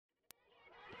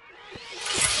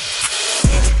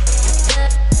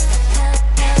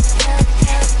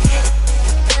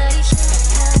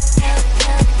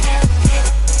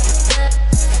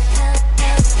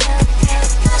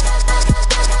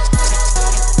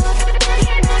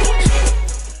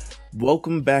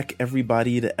Welcome back,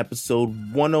 everybody, to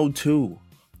episode 102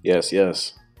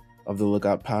 Yes. of the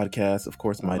Lookout Podcast. Of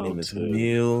course, my name is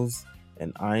Meals,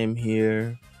 and I am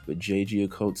here with JG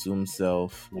Okotsu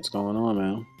himself. What's going on,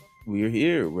 man? We're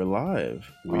here. We're live.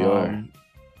 We are.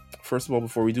 First of all,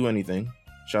 before we do anything,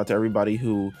 shout out to everybody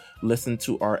who listened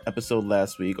to our episode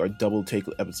last week, our double take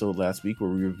episode last week,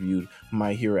 where we reviewed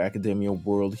My Hero Academia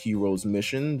World Heroes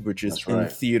Mission, which is in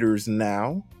theaters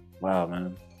now. Wow,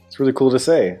 man. It's really cool to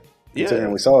say. Yeah,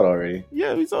 we saw it already.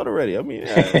 Yeah, we saw it already. I mean,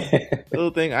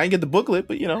 little thing. I didn't get the booklet,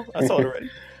 but I saw it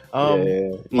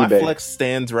already. My flex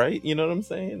stands right. You know what I'm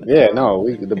saying? Yeah,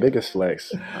 the biggest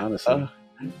flex, honestly.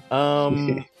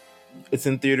 It's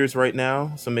in theaters right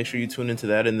now, so make sure you tune into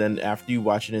that. And then after you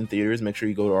watch it in theaters, make sure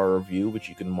you go to our review, which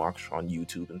you can watch on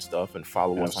YouTube and stuff, and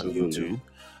follow us on YouTube.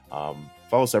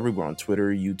 Follow us everywhere on Twitter,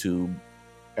 YouTube,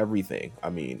 everything. I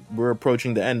mean, we're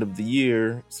approaching the end of the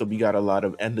year, so we got a lot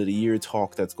of end of the year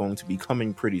talk that's going to be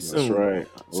coming pretty soon. That's right.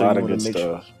 A lot of good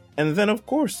stuff. And then, of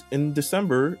course, in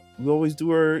December, we always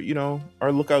do our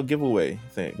lookout giveaway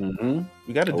thing. Mm-hmm.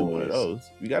 We got to do one of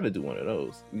those. We got to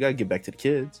get back to the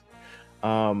kids.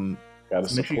 Got to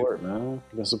support, man.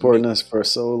 You've been supporting us for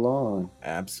so long.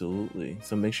 Absolutely.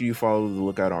 So make sure you follow the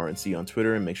Lookout RNC on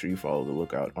Twitter, and make sure you follow the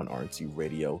Lookout on RNC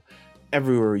Radio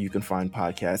everywhere you can find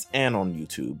podcasts and on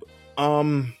YouTube.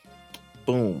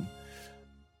 Boom.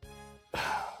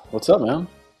 What's up, man?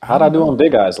 How'd I do on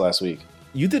Big Eyes last week?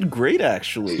 You did great,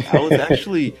 actually.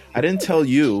 I didn't tell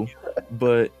you,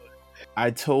 but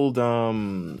I told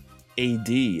AD.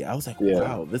 I was like,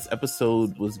 wow, this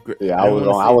episode was great. Yeah, I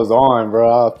was on,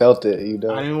 bro. I felt it.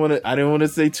 I didn't want to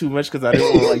say too much because I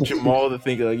didn't want Jamal to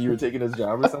think like you were taking his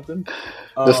job or something.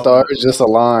 The stars just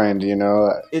aligned,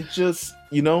 It just,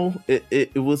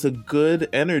 it was a good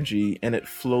energy and it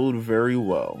flowed very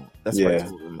well. That's what I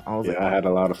told him. I was I had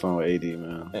a lot of fun with AD,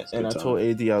 man. And I told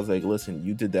AD, I was like, listen,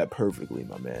 you did that perfectly,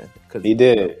 my man. He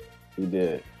did.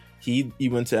 He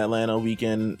went to Atlanta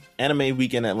weekend, anime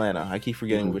weekend Atlanta. I keep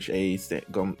forgetting which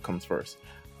comes first.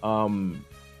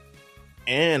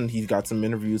 And he's got some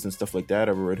interviews and stuff like that.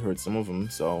 I've already heard some of them,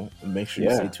 so make sure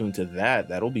you stay tuned to that.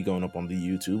 That'll be going up on the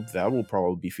YouTube. That will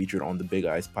probably be featured on the Big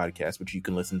Eyes podcast, which you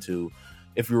can listen to.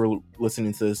 If you're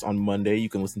listening to this on Monday, you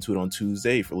can listen to it on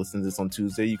Tuesday. If you're listening to this on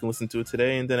Tuesday, you can listen to it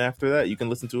today, and then after that, you can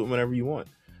listen to it whenever you want.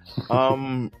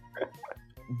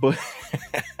 But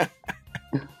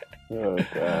oh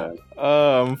god,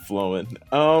 I'm flowing.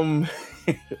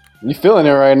 You feeling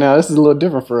it right now? This is a little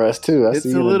different for us too. I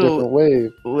see a different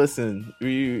wave. Listen,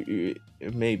 maybe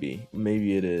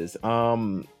it is. But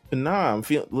nah, I'm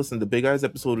feeling. Listen, the Big Eyes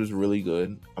episode is really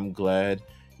good. I'm glad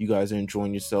you guys are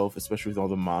enjoying yourself, especially with all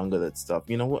the manga that stuff.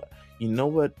 You know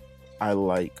what I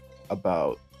like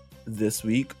about this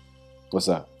week? What's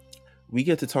that? We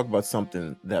get to talk about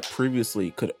something that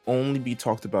previously could only be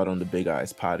talked about on the Big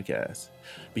Eyes podcast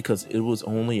because it was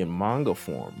only in manga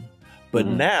form. But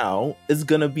now it's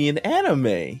going to be an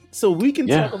anime. So we can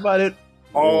talk about it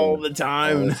all the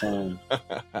time.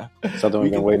 Something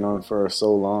we've been waiting on for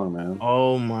so long, man.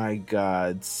 Oh my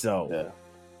God. So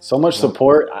much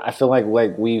support. I feel like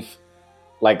we've,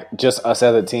 just us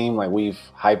as a team, we've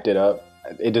hyped it up.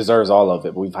 It deserves all of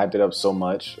it, but we've hyped it up so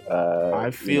much.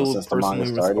 I feel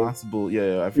personally responsible.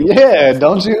 I feel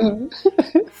don't you?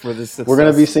 For this success. We're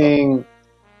going to be seeing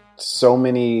so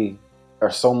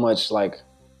much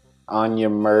Anya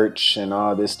merch and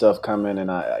all this stuff coming,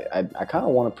 and I kind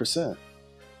of want 1%.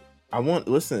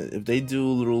 Listen, if they do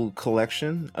a little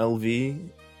collection, LV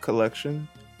collection,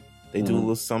 they do a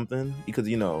little something, because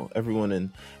everyone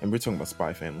and we're talking about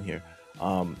Spy Family here.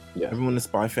 Everyone in the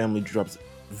Spy Family drops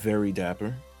very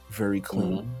dapper, very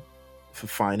clean, for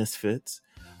finest fits.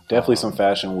 Definitely some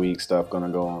Fashion Week stuff gonna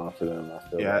go on for them. I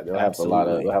feel like they'll have a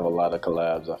lot of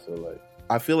collabs.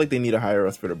 I feel like they need to hire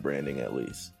us for the branding, at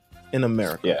least in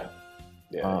America.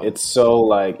 It's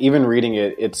so even reading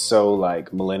it, it's so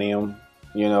Millennium.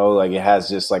 It has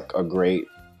just a great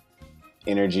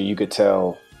energy. You could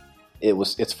tell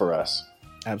it's for us.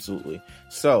 Absolutely.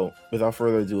 So without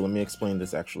further ado, let me explain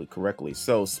this actually correctly.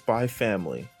 So Spy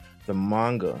Family, the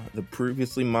manga, the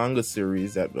previously manga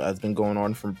series that has been going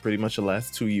on for pretty much the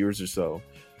last 2 years or so,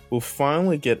 will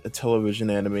finally get a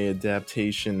television anime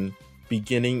adaptation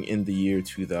beginning in the year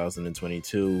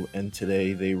 2022. And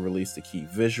today they released the key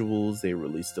visuals. They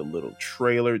released a little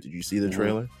trailer. Did you see the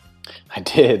trailer? I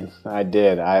did.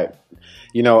 I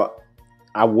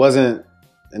wasn't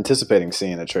anticipating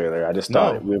seeing a trailer. I just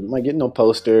thought we might get no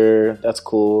poster. That's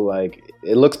cool.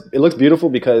 It looks beautiful,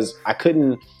 because I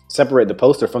couldn't separate the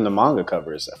poster from the manga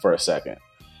covers for a second.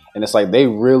 And it's they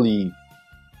really,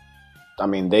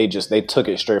 they took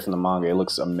it straight from the manga. It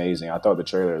looks amazing. I thought the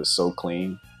trailer was so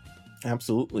clean.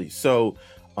 Absolutely. So,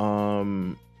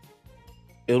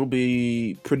 it'll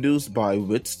be produced by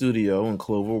Wit Studio and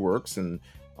Cloverworks,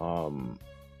 um,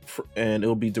 and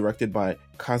it'll be directed by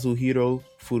Kazuhiro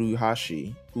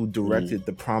Furuhashi, who directed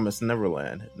The Promised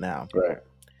Neverland. Now, Right.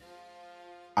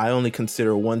 I only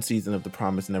consider one season of The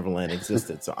Promised Neverland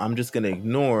existed, so I'm just going to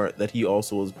ignore that he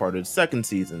also was part of the second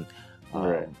season.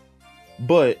 Right.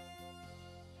 But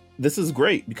this is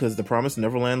great because The Promised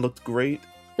Neverland looked great.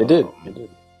 It did. It did.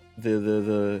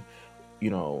 The you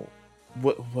know,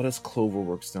 what has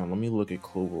Cloverworks done? Let me look at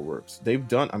Cloverworks. They've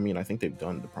done, I mean, I think they've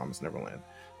done The Promised Neverland.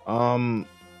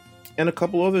 And a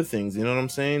couple other things, you know what I'm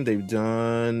saying? They've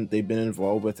been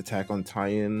involved with Attack on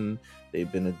Titan. They've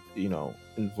been,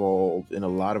 involved in a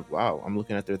lot of, wow, I'm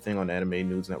looking at their thing on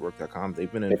AnimeNewsNetwork.com.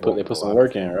 They've been involved. They put some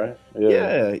work in, right?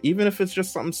 Yeah, even if it's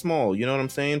just something small, you know what I'm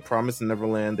saying? Promised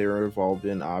Neverland, they were involved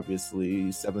in,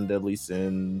 obviously. Seven Deadly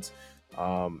Sins.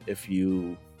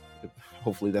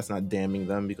 Hopefully that's not damning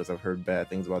them, because I've heard bad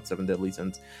things about Seven Deadly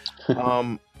Sins.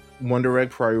 Wonder Egg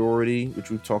Priority, which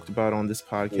we've talked about on this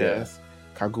podcast. Yeah.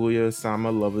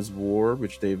 Kaguya-sama Love is War,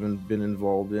 which they've been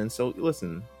involved in. So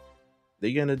listen,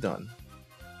 they're getting it done.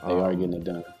 They are getting it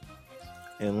done.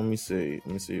 And let me see.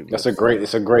 It's a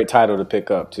great title to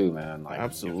pick up too, man. Like,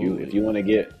 absolutely. If you want to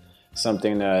get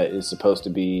something that is supposed to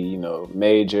be,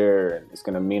 major, and it's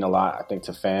going to mean a lot, I think,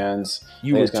 to fans.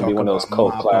 It's going to be one of those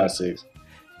cult classics.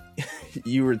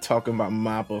 You were talking about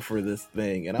Mappa for this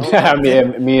thing, and I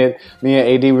mean, me and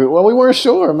AD, we weren't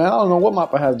sure, man. I don't know what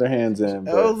Mappa has their hands in.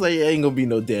 But... I was like, ain't gonna be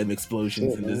no damn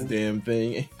explosions in this damn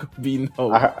thing. Ain't gonna be no.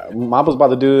 Mappa's about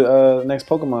to do next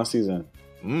Pokemon season.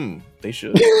 They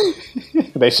should.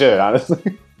 They should,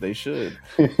 honestly. They should.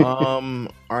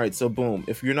 All right, so boom.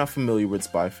 If you're not familiar with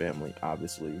Spy Family,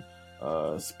 obviously,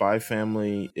 Spy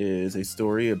Family is a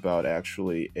story about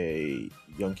actually a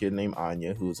young kid named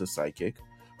Anya, who is a psychic,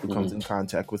 who comes in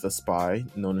contact with a spy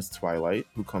known as Twilight,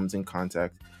 who comes in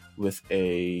contact with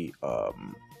a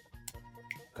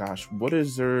what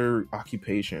is their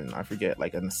occupation? I forget,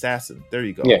 like an assassin. There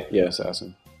you go. Yeah,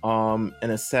 assassin. An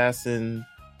assassin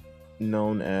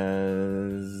known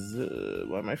as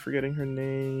why am I forgetting her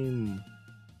name?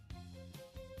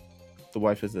 The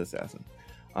wife is the assassin.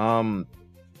 But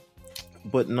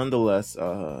nonetheless,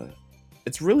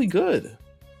 it's really good.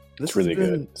 It's really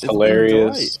good. It's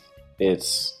hilarious.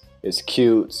 It's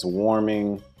cute. It's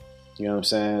warming. You know what I'm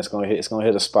saying? It's gonna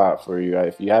hit a spot for you.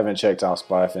 If you haven't checked out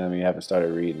Spy Family, you haven't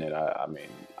started reading it. I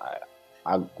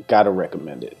gotta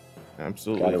recommend it.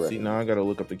 Absolutely. See, now I gotta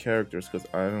look up the characters because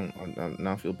I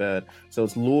now feel bad. So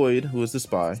it's Lloyd, who is the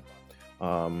spy.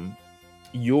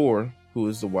 Yor, who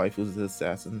is the wife, who's the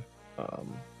assassin,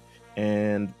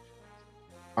 and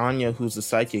Anya, who's the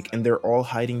psychic, and they're all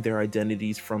hiding their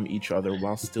identities from each other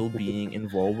while still being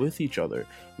involved with each other,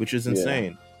 which is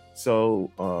insane. Yeah.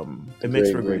 So it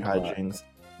makes for great hijinks.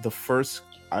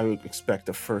 I would expect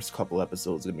the first couple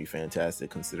episodes to be fantastic,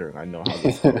 considering I know how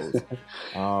this goes.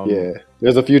 Yeah,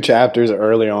 there's a few chapters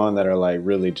early on that are like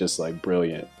really just like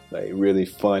brilliant, like really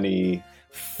funny,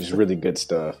 just really good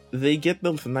stuff. They get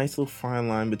the nice little fine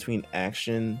line between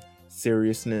action,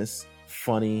 seriousness,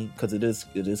 funny, because it is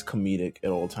comedic at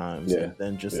all times, and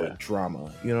then just like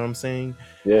drama. You know what I'm saying?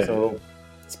 Yeah. So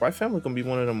Spy Family can be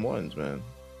one of them ones, man.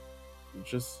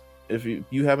 Just if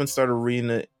you haven't started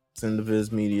reading it, it's in the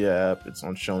Viz Media app. It's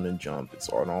on Shonen Jump. It's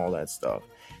on all that stuff.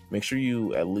 Make sure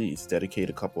you at least dedicate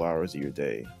a couple hours of your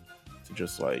day to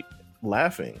just like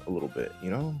laughing a little bit.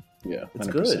 You know? Yeah, 100%. It's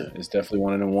good. It's definitely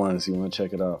one of them ones you want to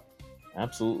check it out.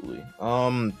 Absolutely.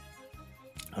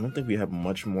 I don't think we have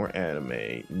much more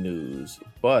anime news,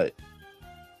 but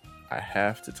I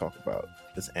have to talk about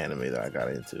this anime that I got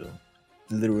into.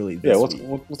 Literally this week.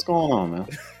 What's going on, man?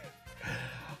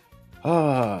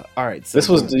 All right. So this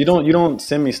was you don't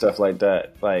send me stuff like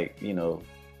that. Like, it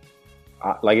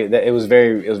was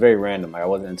very random. Like, I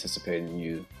wasn't anticipating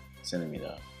you sending me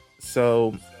that.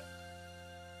 So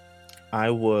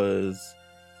I was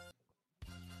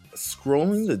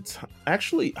scrolling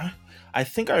actually. I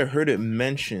think I heard it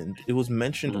mentioned. It was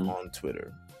mentioned on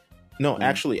Twitter. No,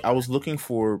 actually, I was looking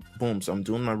for So I'm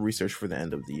doing my research for the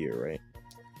end of the year, right?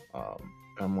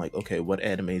 I'm like, okay, what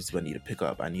animes do I need to pick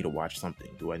up? I need to watch something.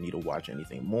 Do I need to watch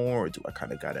anything more, or do I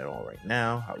kind of got it all right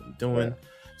now? How are we doing? Yeah.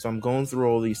 So I'm going through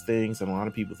all these things, and a lot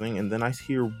of people think, and then I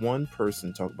hear one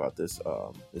person talk about this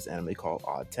anime called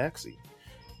Odd Taxi,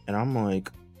 and I'm like,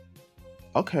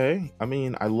 okay. I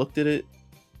mean, I looked at it.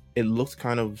 It looked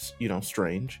kind of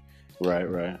strange.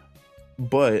 Right.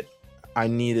 But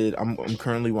I'm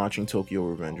currently watching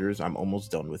Tokyo Revengers. I'm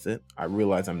almost done with it. I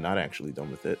realize I'm not actually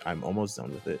done with it. I'm almost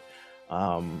done with it.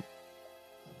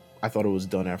 I thought it was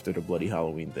done after the Bloody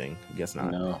Halloween thing. I guess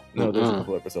not. No, there's a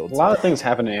couple episodes. A lot of things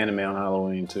happen in anime on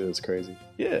Halloween too. It's crazy.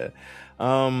 Yeah.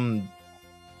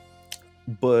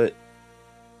 But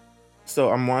so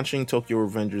I'm watching Tokyo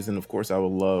Revengers, and of course I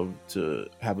would love to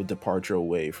have a departure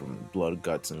away from blood,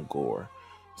 guts, and gore.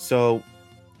 So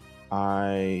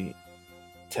I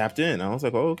tapped in. I was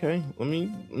like, oh, okay, let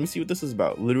me see what this is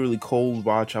about. Literally cold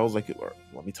watch. I was like,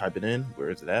 let me type it in. Where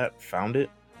is it at? Found it,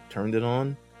 turned it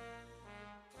on.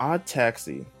 Odd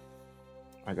Taxi.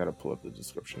 I gotta pull up the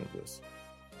description of this.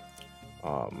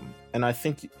 And I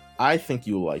think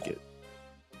you'll like it.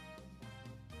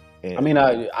 And, I mean,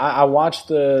 I watched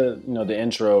the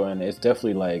intro, and it's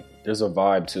definitely like there's a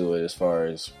vibe to it as far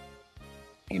as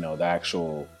the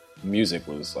actual music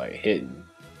was like hitting.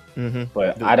 Mm-hmm.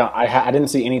 But I didn't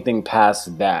see anything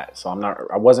past that, so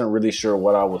I wasn't really sure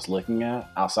what I was looking at.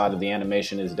 Outside of the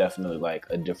animation is definitely like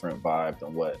a different vibe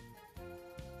than what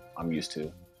I'm used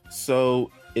to.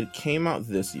 So it came out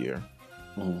this year.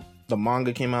 Mm-hmm. The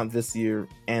manga came out this year,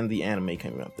 and the anime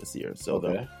came out this year. So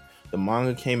the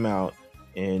manga came out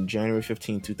in January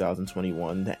 15,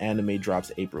 2021. The anime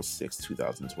drops April 6,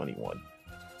 2021.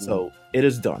 So it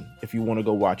is done. If you want to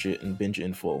go watch it and binge it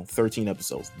in full, 13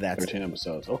 episodes. That's 13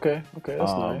 episodes. Okay,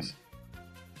 that's nice.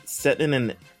 Set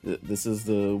in this is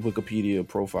the Wikipedia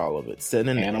profile of it. Set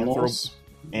in animals,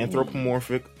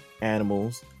 anthropomorphic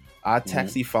animals. Odd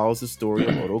Taxi follows the story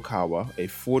of Odokawa, a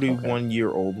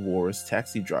 41-year-old Wars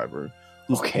taxi driver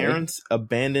whose parents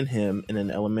abandoned him in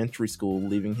an elementary school,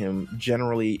 leaving him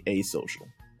generally asocial.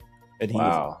 And he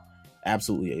is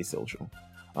absolutely asocial.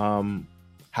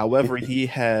 However, he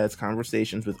has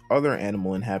conversations with other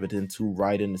animal inhabitants who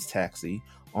ride in his taxi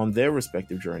on their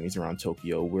respective journeys around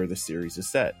Tokyo, where the series is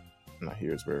set. Now,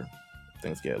 here's where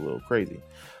things get a little crazy.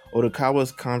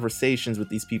 Odokawa's conversations with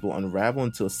these people unravel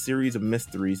into a series of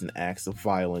mysteries and acts of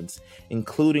violence,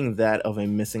 including that of a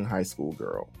missing high school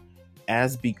girl.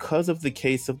 Because of the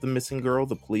case of the missing girl,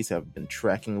 the police have been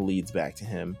tracking leads back to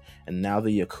him, and now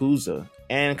the Yakuza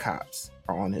and cops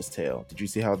are on his tail. Did you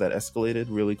see how that escalated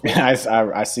really quick?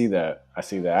 I see that. I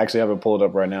actually have it pulled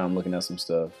up right now. I'm looking at some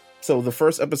stuff. So the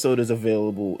first episode is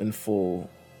available in full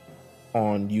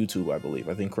on YouTube, I believe.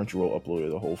 I think Crunchyroll uploaded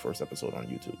the whole first episode on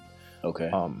YouTube.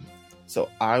 Okay. So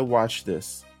I watched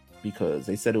this because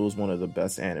they said it was one of the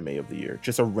best anime of the year.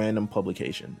 Just a random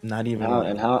publication. Not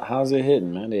even. How's it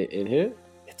hitting, man? It hit?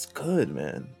 It's good,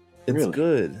 man. It's really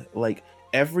good. Like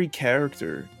every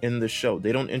character in the show,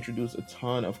 they don't introduce a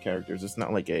ton of characters. It's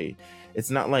not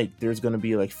like there's gonna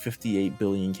be like 58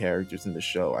 billion characters in the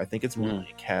show. I think it's really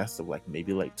a cast of like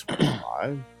maybe like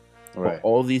 25. Right. But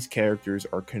all these characters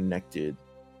are connected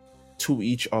to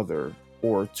each other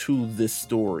or to this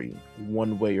story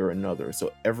one way or another.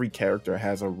 So every character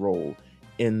has a role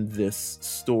in this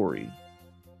story,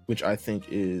 which I think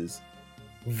is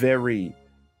very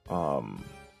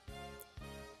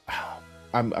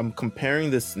I'm comparing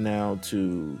this now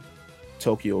to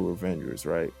Tokyo Revengers,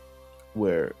 right?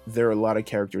 Where there are a lot of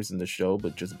characters in the show,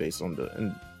 but just based on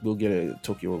and we'll get a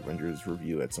Tokyo Revengers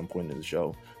review at some point in the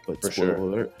show. But for spoiler sure,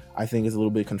 alert, I think it's a little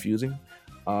bit confusing.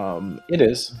 It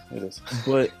is.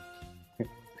 But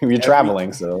you're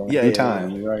traveling, so time.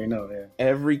 You already know. Yeah.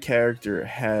 Every character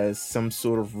has some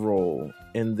sort of role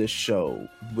in this show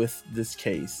with this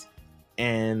case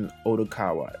and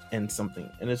Odokawa and something,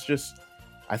 and it's just,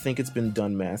 I think it's been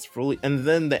done masterfully. And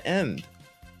then the end,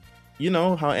 you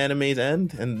know how animes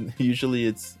end, and usually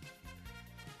it's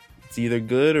either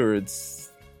good or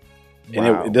it's.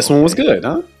 And this one was good,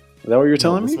 huh? Is that what you're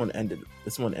telling me?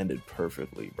 This one ended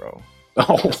perfectly, bro.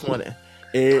 Oh, this one,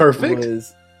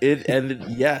 perfect. It ended,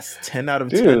 yes, 10 out of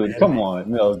 10. Dude, come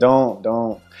on. No, don't.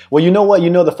 Well, you know what?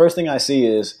 The first thing I see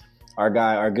is our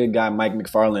good guy, Mike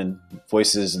McFarlane,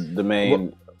 voices the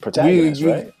main protagonist,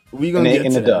 right? We're going to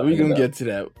get to that. We're going to get to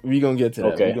that. We're going to get to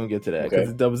that. Okay. We're going to get to that because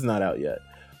the dub is not out yet.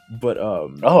 But,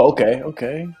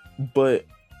 okay. But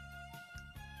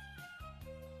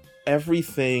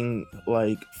everything,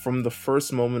 like, from the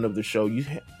first moment of the show,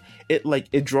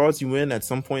 it draws you in. At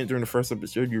some point during the first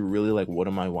episode, you're really like, what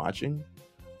am I watching?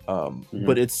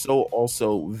 But it's so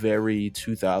also very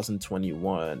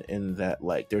 2021 in that,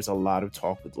 like, there's a lot of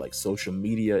talk with like social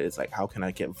media. It's like, how can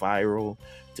I get viral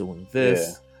doing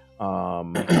this?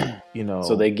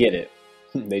 So they get it.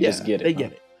 They just get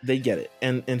it. They get it.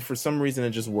 And for some reason it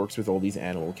just works with all these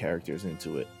animal characters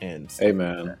into it. And hey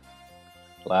man,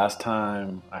 last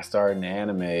time I started an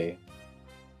anime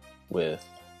with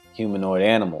humanoid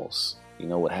animals, you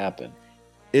know what happened?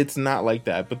 It's not like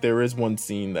that, but there is one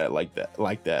scene that like that.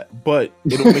 But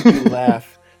it'll make you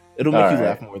laugh. It'll make you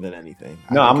laugh more than anything.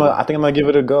 I think I'm gonna give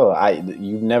it a go.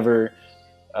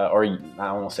 or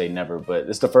I won't say never, but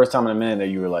it's the first time in a minute that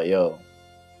you were like, "Yo,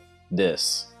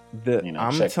 this."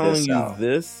 I'm telling you out.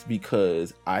 this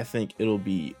because I think it'll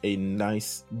be a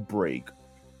nice break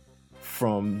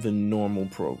from the normal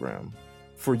program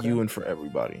for you and for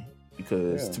everybody.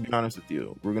 Because to be honest with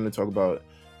you, we're going to talk about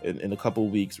in a couple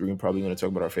of weeks. We're probably going to talk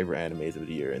about our favorite animes of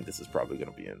the year, and this is probably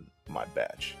going to be in my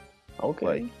batch. Okay,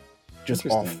 like just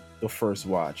off the first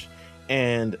watch,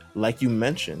 and like you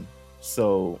mentioned,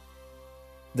 so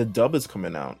the dub is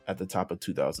coming out at the top of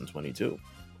 2022.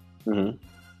 Mm-hmm.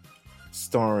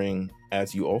 Starring,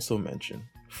 as you also mentioned,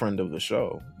 friend of the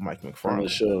show, Mike McFarlane. Friend of the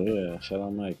show, yeah. Shout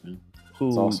out Mike, man.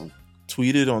 Who awesome.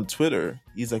 Tweeted on Twitter,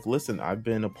 he's like, listen, he's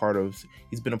been a part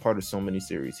of so many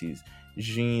series. He's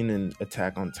Jean in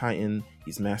Attack on Titan.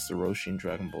 He's Master Roshi in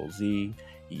Dragon Ball Z.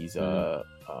 He's the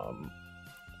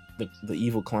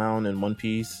evil clown in One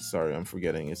Piece. Sorry, I'm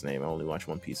forgetting his name. I only watched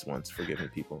One Piece once. Forgive me,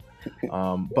 people.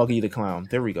 Buggy the Clown.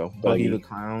 There we go. Buggy the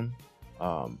Clown.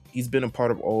 He's been a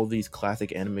part of all these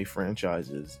classic anime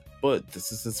franchises, but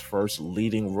this is his first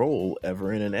leading role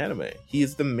ever in an anime. He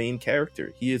is the main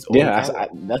character. He is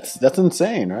that's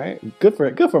insane, right? Good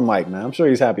for Mike, man. I'm sure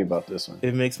he's happy about this one.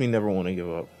 It makes me never want to give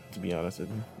up, to be honest with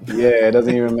you. Yeah, it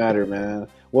doesn't even matter, man.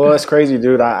 Well, it's crazy,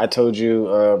 dude. I told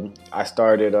you I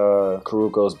started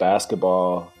Kuruko's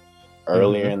basketball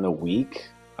earlier in the week.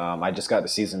 I just got to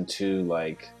season 2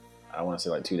 I want to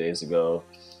say 2 days ago.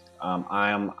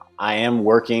 I am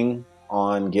working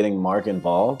on getting Mark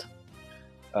involved.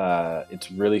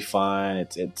 It's really fun.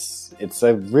 It's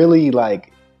a really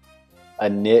a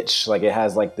niche. It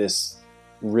has this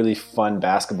really fun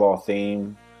basketball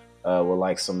theme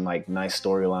with some nice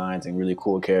storylines and really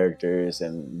cool characters,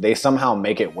 and they somehow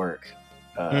make it work.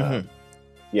 Yeah,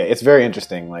 it's very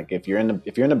interesting. If you're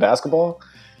into basketball,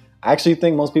 I actually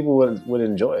think most people would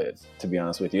enjoy it. To be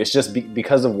honest with you, it's just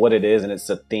because of what it is, and it's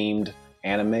a themed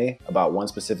anime about one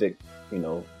specific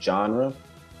genre.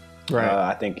 Right.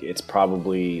 I think it's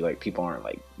probably people aren't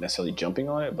necessarily jumping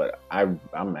on it, but I'm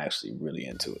actually really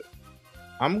into it.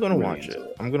 I'm gonna watch it.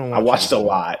 I watched a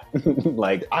lot,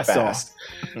 I fast.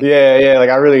 Yeah,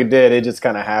 I really did. It just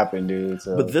kind of happened, dude.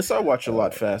 So, but this I watch a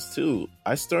lot fast too.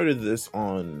 I started this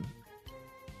on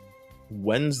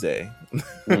Wednesday.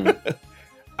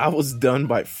 I was done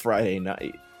by Friday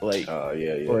night.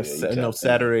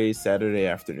 Saturday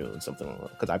afternoon, something like that.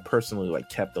 Because I personally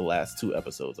kept the last 2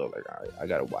 episodes. I was like, all right, I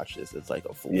gotta watch this. It's a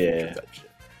full feature type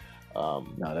shit. No,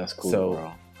 that's cool,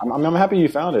 bro. I'm happy you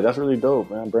found it. That's really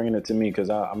dope, man. Bringing it to me because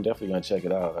I'm definitely gonna check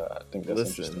it out. I think that's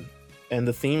interesting. And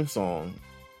the theme song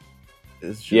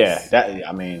is just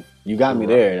you got me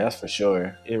there. That's for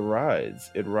sure. It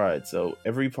rides. So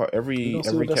every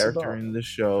character in the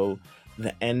show,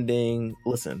 the ending.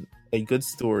 Listen. A good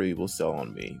story will sell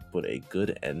on me, but a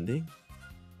good ending?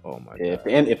 Oh my god! If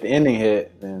the ending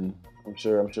hit, then I'm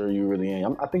sure you really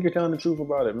ain't. I think you're telling the truth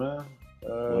about it, man.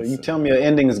 You tell me an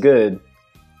ending is good,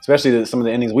 especially some of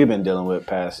the endings we've been dealing with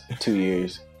past 2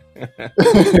 years. You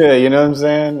know what I'm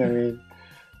saying?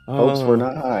 Hopes were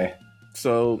not high.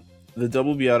 So the dub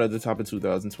will be out at the top of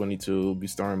 2022. It'll be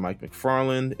starring Mike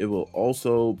McFarlane. It will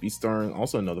also be starring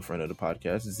another friend of the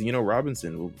podcast, Zeno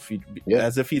Robinson. Will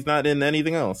as if he's not in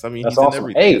anything else. That's he's awesome.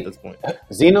 in everything at this point.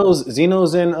 Zeno's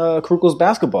in Kuruko's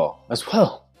basketball as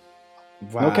well.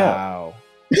 Wow. No cap.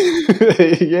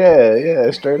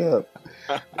 yeah, straight up.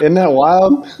 Isn't that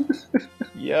wild?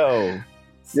 Yo.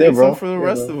 Save some for the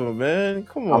rest of them, man.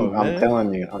 Come on, man.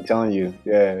 I'm telling you.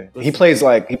 Yeah. He plays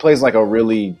a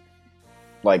really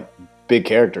big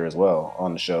character as well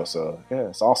on the show, so yeah,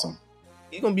 it's awesome.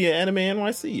 He's gonna be an Anime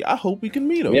NYC. I hope we can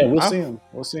meet him. Yeah, we'll see him.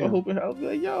 I hope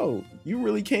yo, you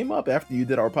really came up after you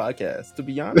did our podcast. To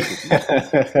be honest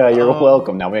with you, you're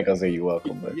welcome. Now we ain't gonna say you're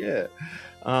welcome, but yeah,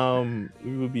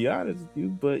 we will be honest with you.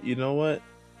 But you know what?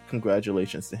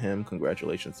 Congratulations to him.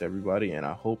 Congratulations to everybody, and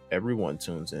I hope everyone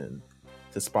tunes in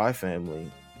to Spy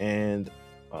Family and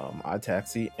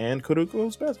iTaxi and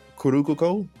Kuruko's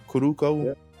Kuruko.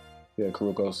 Yeah,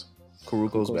 Kuruko's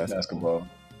basketball.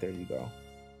 There you go.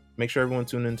 Make sure everyone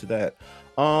tune into that.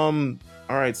 All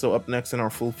right, so up next in our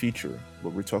full feature,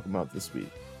 what we're talking about this week,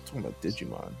 we're talking about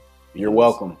Digimon. You're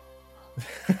welcome.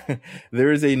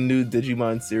 There is a new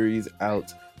Digimon series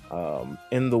out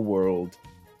in the world.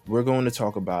 We're going to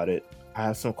talk about it. I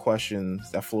have some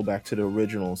questions that flow back to the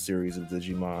original series of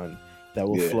Digimon that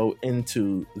will flow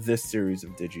into this series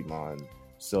of Digimon.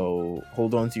 So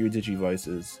hold on to your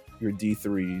Digivices, your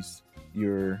D3s,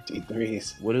 your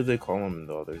D3s. What do they call them?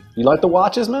 The other. You like the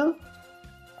watches, man?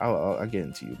 I'll get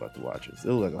into you about the watches.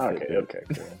 It looks like a Fitbit.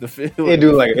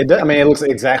 Okay. It looks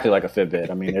exactly like a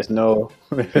Fitbit. There's no.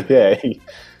 Yeah.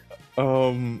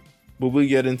 But we'll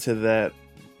get into that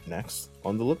next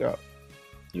on the lookout.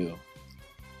 You.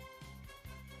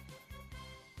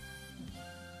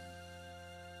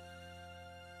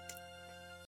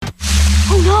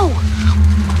 Oh no!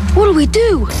 What do we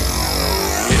do?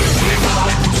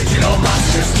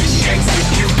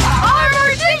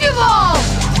 Armor Digivolve!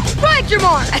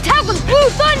 Digimon, attack with Blue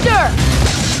Thunder!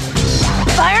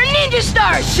 Fire Ninja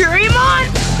Star, Shurimon!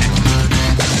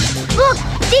 Look,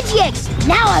 DigiX!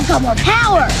 Now I've got more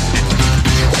power!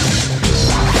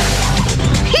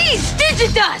 He's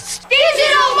Digidust!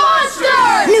 Digital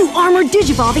Monster! New armored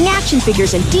digivolving action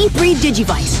figures and D3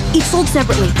 Digivice, each sold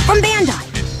separately from Bandai.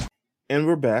 And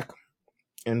we're back,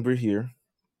 and we're here,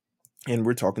 and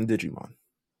we're talking Digimon.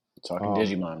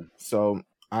 Digimon. So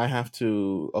I have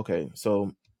to. Okay,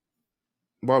 so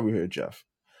while we're here, Jeff,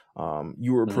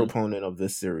 you were a proponent of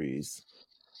this series.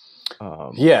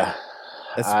 Yeah.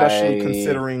 Especially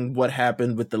considering what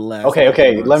happened with the last.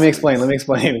 Okay. Let me explain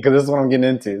because this is what I'm getting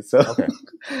into. So,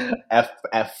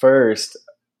 at first,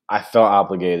 I felt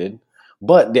obligated,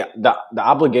 but the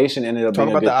obligation ended up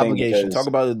being a good thing. Talk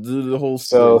about the whole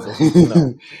story. So,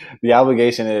 no. The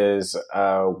obligation is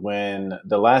when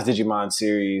the last Digimon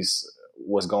series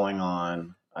was going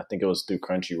on. I think it was through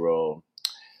Crunchyroll.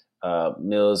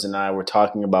 Mills and I were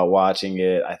talking about watching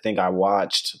it. I think I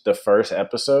watched the first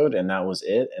episode and that was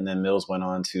it. And then Mills went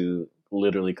on to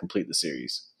literally complete the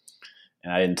series,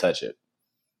 and I didn't touch it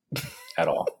at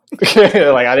all.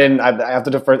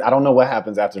 After the first. I don't know what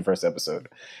happens after the first episode,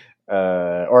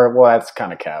 that's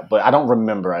kind of cap, but I don't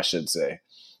remember. I should say.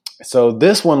 So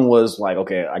this one was like,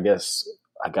 okay, I guess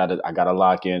I gotta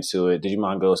lock into it.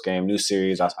 Digimon Ghost Game, new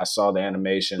series. I saw the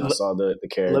animation. I saw the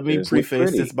characters. Let me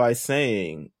preface this by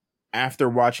saying, after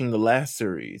watching the last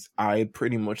series, I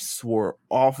pretty much swore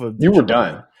off of Digimon. You were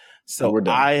done. So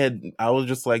I was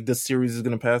just like, this series is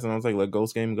gonna pass, and I was like, let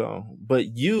Ghost Game go.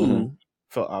 But you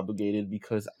felt obligated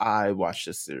because I watched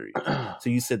this series. So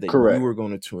you said that you were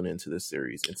going to tune into this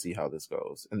series and see how this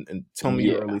goes. And tell me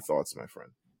your early thoughts, my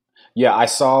friend. Yeah, I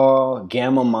saw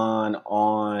Gamamon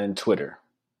on Twitter,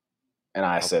 and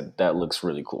I said, that looks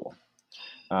really cool.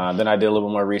 Then I did a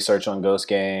little more research on Ghost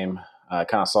Game. I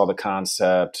kind of saw the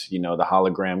concept, the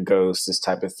hologram ghost, this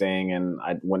type of thing, and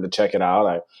I wanted to check it out.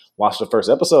 I watched the first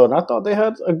episode, and I thought they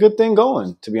had a good thing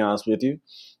going, to be honest with you.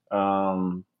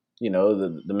 The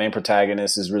main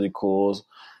protagonist is really cool.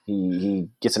 He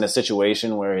gets in a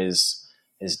situation where his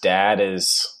dad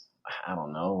is, I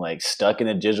don't know, like stuck in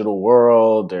a digital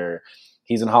world, or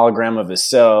he's a hologram of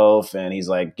himself, and he's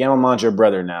like, Gamamon's your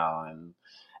brother now. And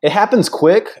it happens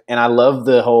quick, and I love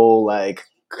the whole like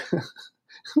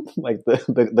like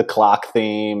the clock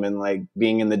theme, and like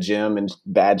being in the gym and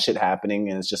bad shit happening,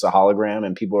 and it's just a hologram,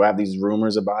 and people have these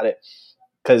rumors about it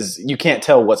because you can't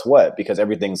tell what's what because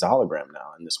everything's a hologram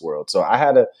now in this world. So I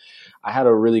had a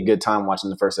really good time watching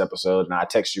the first episode, and I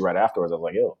texted you right afterwards. I was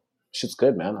like, yo, shit's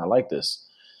good, man. I like this.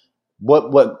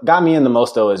 What got me in the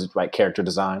most though is like character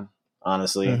design.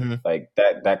 Honestly, like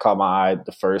that caught my eye.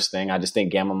 The first thing, I just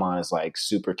think Gamamon is like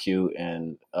super cute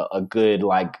and a good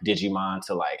like Digimon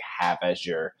to like have as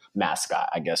your mascot,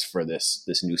 I guess, for this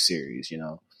new series.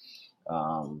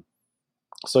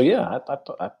 So yeah,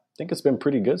 I think it's been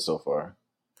pretty good so far.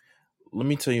 Let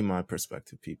me tell you my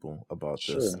perspective, people, about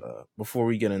this before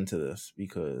we get into this,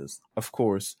 because of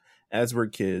course, as we're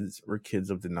kids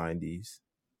of the 90s,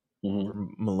 we're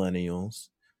millennials.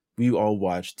 We all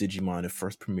watched Digimon. It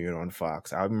first premiered on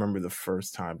Fox. I remember the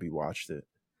first time we watched it.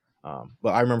 I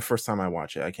remember first time I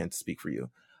watched it. I can't speak for you,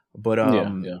 but I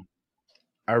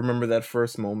remember that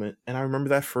first moment, and I remember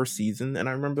that first season, and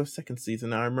I remember the second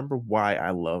season, and I remember why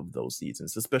I love those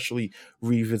seasons, especially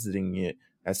revisiting it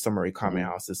at Summer Kame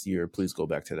House this year. Please go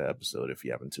back to that episode if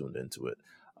you haven't tuned into it.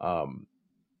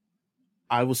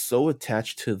 I was so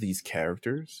attached to these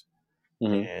characters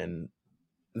and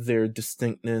their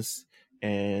distinctness,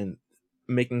 and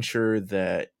making sure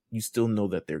that you still know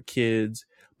that they're kids,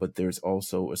 but there's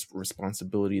also a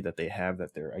responsibility that they have,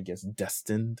 that they're, I guess,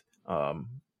 destined,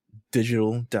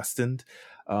 digital destined,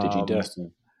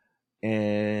 Digi-destined.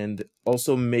 And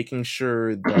also making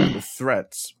sure that the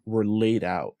threats were laid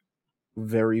out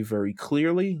very, very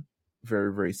clearly,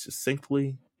 very, very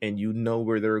succinctly, and you know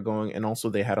where they're going. And also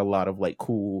they had a lot of like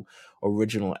cool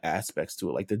original aspects to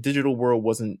it. Like the digital world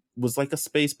was like a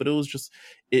space, but it was just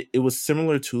it was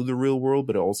similar to the real world,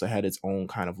 but it also had its own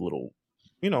kind of little,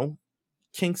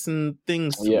 kinks and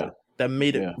things to it that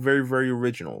made it very, very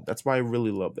original. That's why I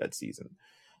really love that season.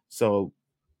 So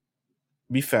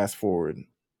we fast forward,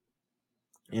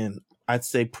 and I'd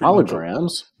say pretty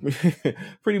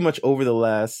much over the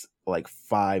last like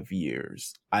 5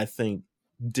 years, I think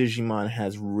Digimon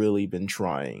has really been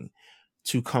trying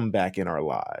to come back in our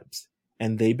lives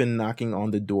and they've been knocking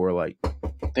on the door like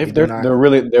they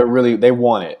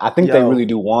want it. I think they really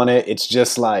do want it. It's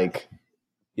just like,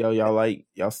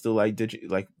 y'all still like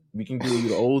we can give you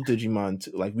the old Digimon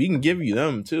too. Like we can give you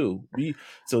them too.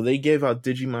 So they gave out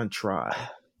Digimon Tri.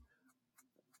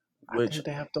 I think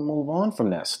they have to move on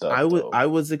from that stuff. I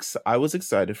was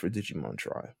excited for Digimon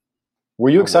Tri. Were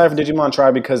you excited for Digimon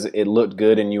Tri because it looked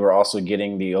good and you were also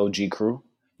getting the OG crew?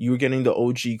 You were getting the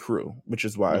OG crew, which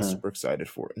is why I was super excited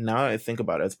for it. Now I think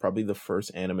about it, it's probably the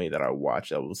first anime that I watched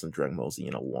that wasn't Dragon Ball Z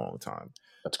in a long time.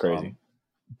 That's crazy.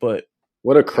 But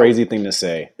what a crazy thing to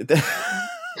say. But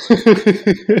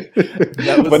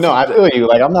no, I feel you.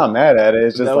 Like, I'm not mad at it.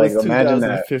 It's just like, imagine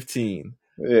that. 2015.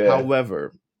 Yeah.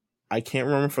 However, I can't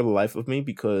remember for the life of me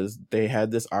because they had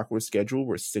this awkward schedule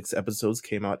where 6 episodes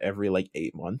came out every like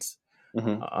 8 months.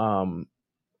 Mm-hmm.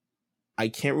 I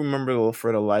can't remember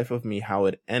for the life of me how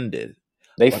it ended.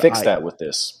 They fixed that with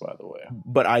this, by the way.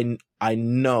 But I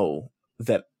know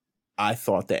that I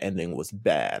thought the ending was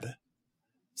bad.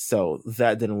 So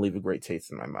that didn't leave a great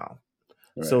taste in my mouth.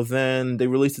 Right. So then they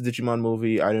released the Digimon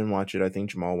movie. I didn't watch it. I think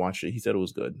Jamal watched it. He said it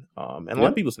was good. And a lot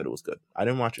of people said it was good. I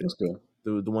didn't watch it. It's good.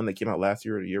 The one that came out last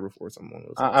year or the year before,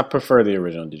 something. I prefer the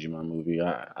original Digimon movie.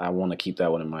 I want to keep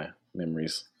that one in my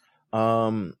memories.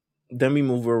 Then we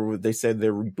move over. They said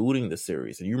they're rebooting the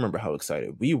series, and you remember how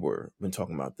excited we were when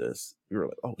talking about this. We were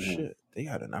like, "Oh shit, they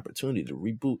had an opportunity to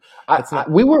reboot."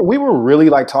 We were really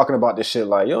like talking about this shit.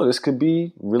 Like, yo, this could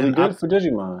be really good for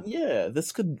Digimon. Yeah,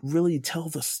 this could really tell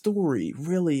the story.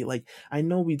 Really, like, I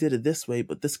know we did it this way,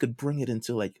 but this could bring it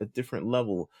into like a different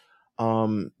level.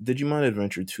 Digimon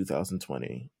Adventure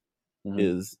 2020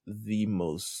 is the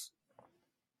most.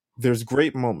 There's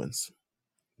great moments.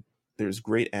 There's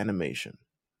great animation.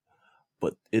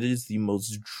 But it is the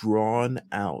most drawn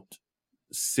out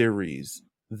series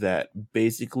that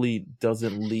basically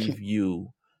doesn't leave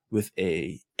you with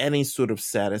any sort of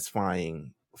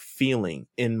satisfying feeling,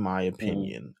 in my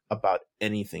opinion, about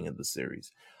anything in the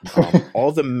series.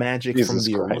 All the magic from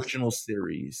the original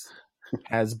series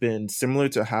has been similar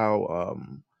to how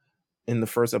in the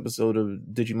first episode of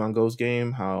Digimon Ghost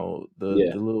Game, how the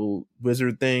little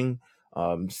wizard thing,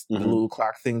 the little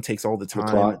clock thing takes all the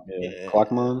time.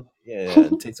 Clockmon. Yeah,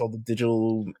 it takes all the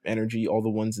digital energy, all the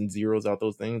ones and zeros out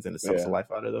those things, and it sucks the life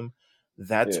out of them.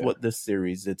 That's what this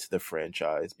series did to the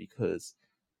franchise, because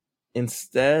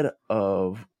instead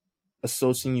of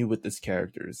associating you with these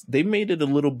characters, they made it a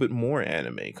little bit more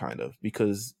anime, kind of,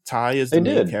 because Tai is the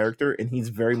main character, and he's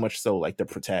very much so like the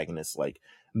protagonist, like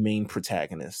main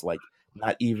protagonist, like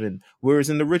not even. Whereas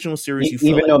in the original series,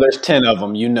 even though there's 10 of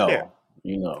them, in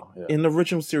the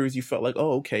original series, you felt like,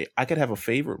 oh, okay, I could have a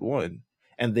favorite one.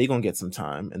 And they're going to get some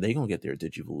time, and they're going to get their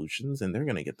Digivolutions, and they're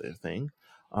going to get their thing.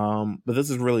 But this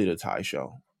is really the Tai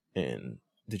show in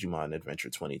Digimon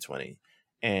Adventure 2020.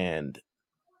 And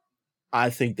I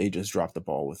think they just dropped the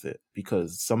ball with it,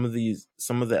 because some of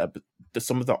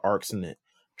the arcs in it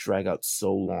drag out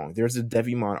so long. There's a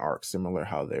Devimon arc similar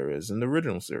how there is in the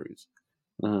original series.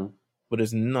 But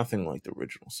it's nothing like the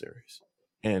original series.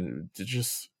 And it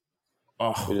just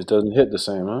doesn't hit the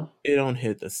same, huh? It don't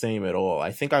hit the same at all.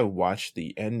 I think I watched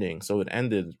the ending, so it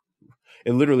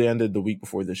literally ended the week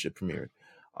before this shit premiered.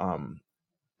 And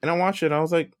I watched it, and I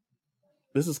was like,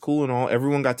 this is cool and all.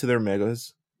 Everyone got to their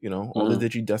megas, all the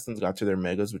Digidestins got to their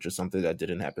megas, which is something that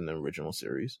didn't happen in the original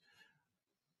series.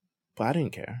 But I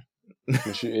didn't care.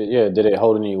 Did it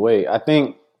hold any weight? I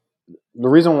think the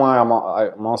reason why I'm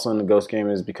also in the Ghost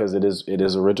Game is because it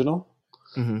is original.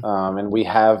 And we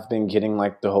have been getting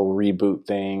like the whole reboot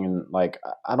thing, and like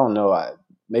I don't know,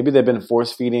 maybe they've been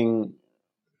force feeding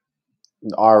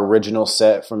our original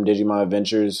set from Digimon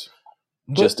Adventures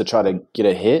just to try to get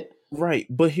a hit. Right,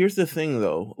 but here's the thing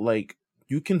though, like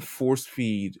you can force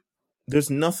feed. There's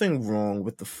nothing wrong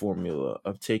with the formula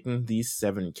of taking these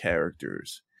 7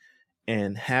 characters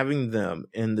and having them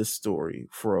in the story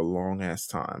for a long ass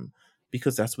time.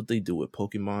 Because that's what they do with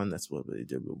Pokemon. That's what they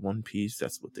did with One Piece.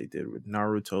 That's what they did with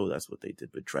Naruto. That's what they did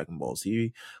with Dragon Ball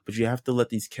Z. But you have to let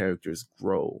these characters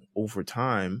grow over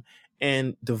time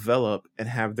and develop and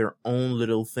have their own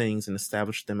little things and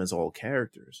establish them as all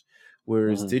characters.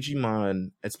 Whereas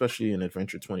Digimon, especially in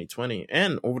Adventure 2020,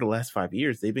 and over the last 5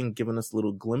 years, they've been giving us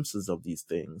little glimpses of these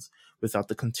things without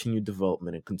the continued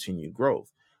development and continued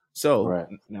growth. So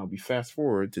now we fast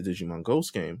forward to Digimon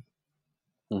Ghost Game,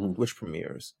 which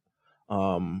premieres.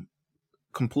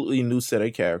 Completely new set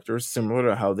of characters, similar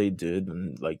to how they did,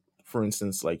 and like for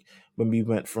instance, like when we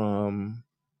went from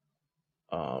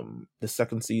the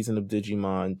second season of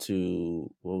Digimon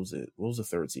to what was the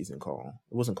third season called?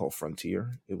 It wasn't called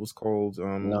Frontier. It was called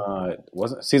no, it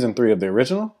wasn't season 3 of the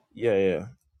original. Yeah.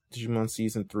 Digimon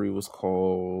season 3 was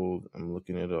called, I'm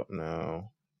looking it up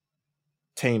now,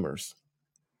 Tamers.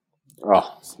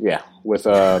 Oh yeah, with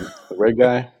the red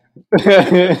guy.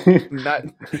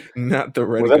 not the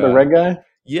red Was guy. that the red guy?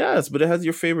 Yes, but it has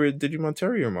your favorite Digimon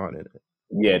Terriermon in it.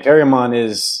 Yeah,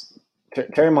 Terriermon's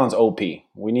OP.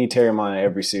 We need Terriermon in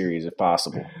every series if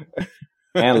possible,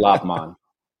 and Lopmon.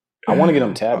 I want to get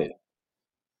them tatted.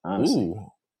 Honestly.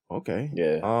 Ooh, okay.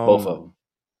 Yeah, both of them.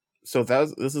 So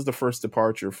this is the first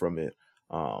departure from it.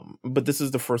 But this is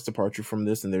the first departure from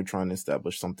this, and they're trying to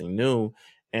establish something new.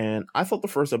 And I thought the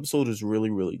first episode was really,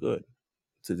 really good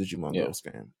to Digimon Ghost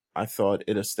Game. I thought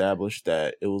it established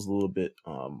that it was a little bit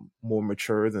more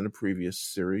mature than the previous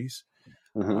series.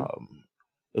 Mm-hmm.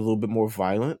 A little bit more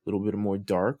violent, a little bit more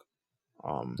dark.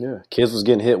 Kids was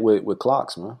getting hit with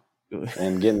clocks, man,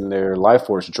 and getting their life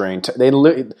force drained.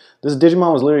 This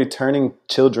Digimon was literally turning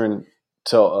children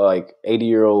to like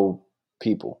 80-year-old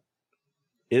people.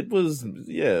 It was,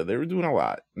 they were doing a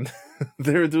lot.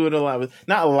 They were doing a lot with,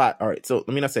 not a lot. All right, so let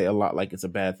me not say a lot like it's a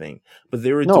bad thing, but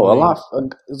they were doing a lot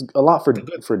for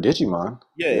Digimon.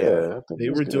 Yeah. They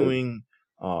were doing.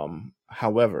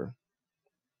 However,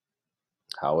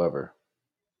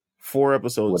 4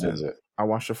 episodes. What is it? I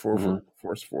watched the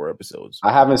first 4 episodes.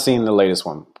 I haven't seen the latest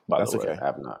one. By the way, okay. I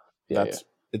have not.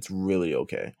 It's really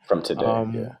okay from today.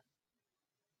 I'm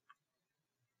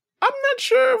not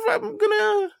sure if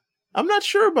I'm not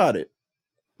sure about it.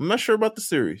 I'm not sure about the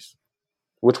series.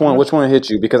 Which one hit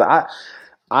you? Because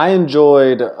I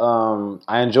enjoyed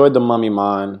the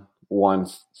Mummymon one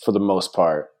for the most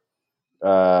part.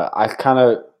 I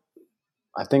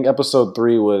think episode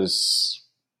 3 was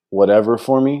whatever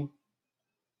for me.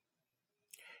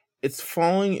 It's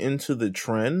falling into the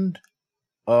trend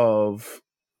of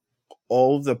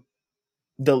all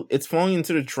it's falling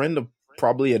into the trend of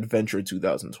probably Adventure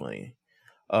 2020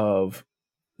 of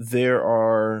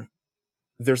there's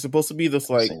supposed to be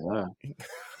this like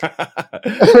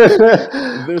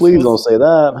please don't say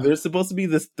that. There's supposed to be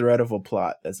this thread of a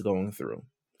plot that's going through.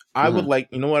 I would like,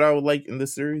 you know what I would like in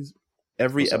this series?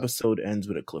 Every episode ends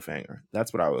with a cliffhanger.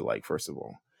 That's what I would like, first of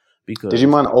all. Because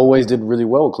Digimon always did really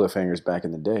well with cliffhangers back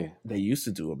in the day. They used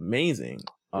to do amazing.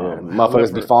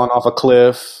 Motherfuckers be falling off a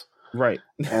cliff. Right.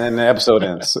 And then the episode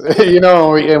ends.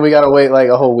 And we gotta wait like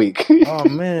a whole week. Oh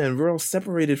man, we're all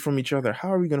separated from each other.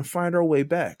 How are we gonna find our way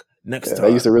back next time?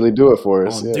 They used to really do it for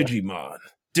us. On Digimon,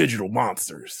 Digital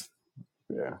Monsters.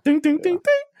 Yeah. Ding ding ding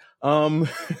ding.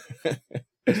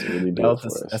 Really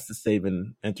that's the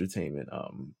Saban Entertainment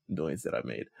noise that I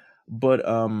made. But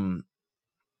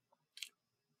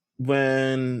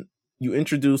when you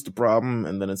introduce the problem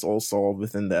and then it's all solved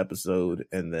within the episode,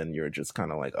 and then you're just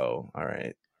kind of like, oh, all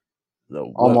right.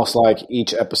 Almost like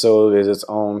each episode is its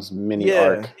own mini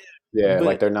arc. Yeah,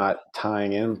 like they're not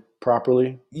tying in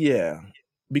properly. Yeah,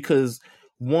 because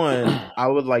one, I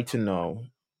would like to know,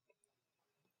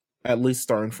 at least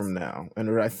starting from now,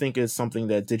 and I think it's something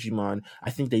that Digimon, I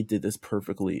think they did this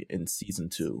perfectly in season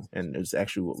 2, and it's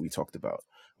actually what we talked about,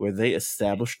 where they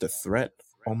established the threat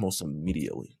almost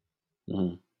immediately.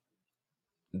 Mm-hmm.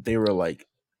 They were like,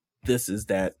 this is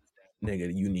that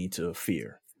nigga you need to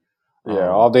fear. Yeah,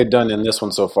 all they've done in this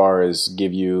one so far is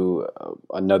give you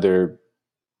another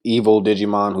evil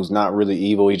Digimon who's not really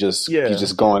evil. He's just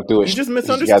going through it. He's just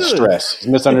misunderstood. He's got stress. He's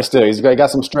misunderstood. He's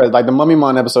got some stress. Like the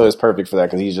Mummymon episode is perfect for that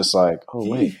because he's just like, oh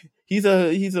wait, he's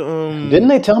a. Didn't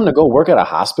they tell him to go work at a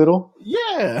hospital?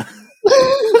 Yeah.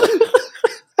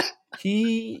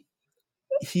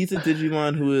 He's a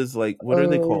Digimon who is like, what do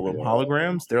they call them?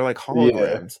 Holograms? They're like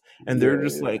holograms. Yeah. And they're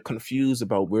just like confused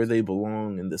about where they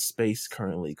belong in this space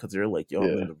currently because they're like, yo,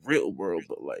 I'm in the real world,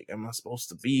 but like, am I supposed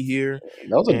to be here?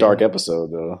 That was a dark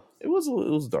episode though. It was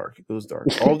dark. It was dark.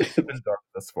 All these have been dark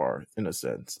thus far, in a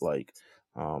sense. Like,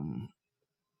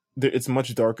 it's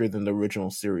much darker than the original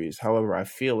series. However, I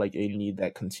feel like they need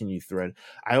that continued thread.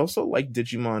 I also like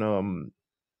Digimon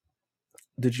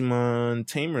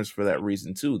Tamers for that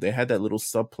reason too. They had that little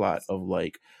subplot of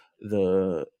like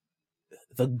the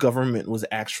government was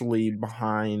actually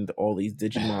behind all these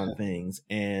Digimon things,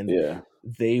 and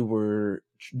they were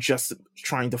just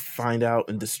trying to find out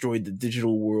and destroy the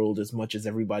digital world as much as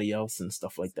everybody else and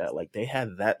stuff like that. Like they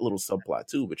had that little subplot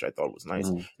too, which I thought was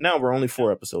nice. Now we're only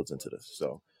 4 episodes into this,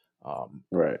 so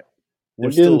right.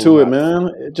 We're getting to it,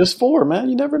 man. Just 4, man.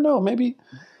 You never know. Maybe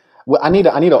I need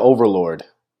an overlord.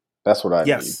 That's what I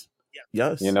need.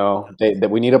 Yes. You know, that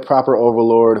we need a proper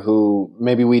overlord who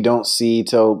maybe we don't see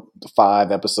till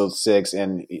 5, episode 6,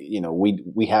 and you know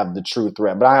we have the true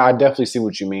threat. But I definitely see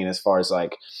what you mean as far as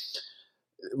like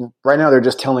right now they're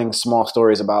just telling small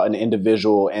stories about an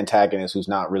individual antagonist who's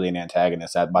not really an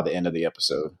antagonist by the end of the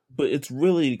episode. But it's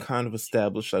really kind of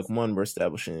established, like, one, we're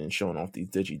establishing and showing off these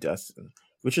Digidestin,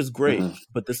 which is great. Mm-hmm.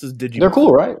 But this is Digimon. They're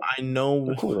cool, right? I know.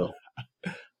 They're cool,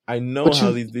 though. I know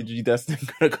how these Digidestin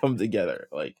are gonna come together.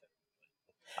 Like,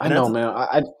 I know,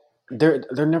 man.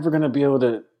 They're never gonna be able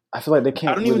to. I feel like they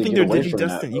can't. I don't even think they're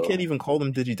Digidestin. You can't even call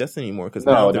them Digidestin anymore because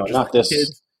no, they're just not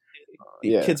this.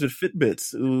 Kids with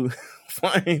Fitbits who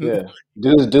flying. Yeah,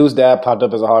 dude's dad popped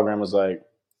up as a hologram. Was like,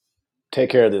 take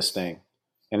care of this thing,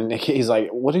 and he's like,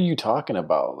 "What are you talking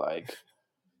about? Like,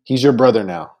 he's your brother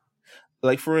now."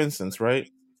 Like, for instance, right?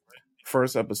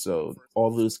 First episode,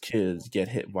 all those kids get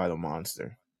hit by the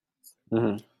monster,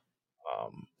 mm-hmm.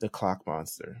 The clock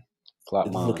monster.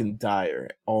 It's looking dire.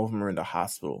 All of them are in the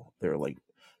hospital. They're like,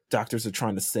 doctors are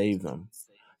trying to save them.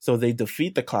 So they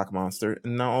defeat the clock monster,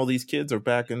 and now all these kids are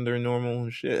back in their normal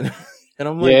shit. And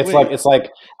I'm like, it's like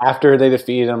after they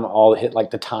defeated him, all hit like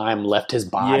the time left his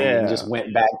body and just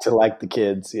went back to like the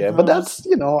kids. Yeah, but that's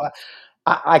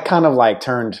I kind of like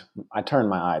turned my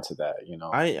eye to that.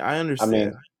 I understand. I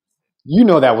mean,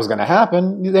 that was going to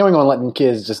happen. They weren't going to let them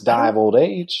kids just die of old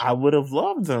age. I would have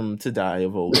loved them to die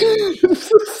of old age.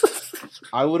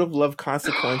 I would have loved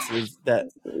consequences that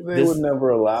they would never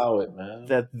allow it, man.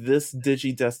 That this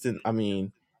Digidestin, I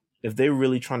mean, if they're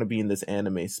really trying to be in this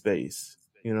anime space,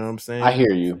 you know what I'm saying? I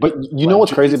hear you, but you know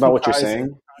what's crazy about what you're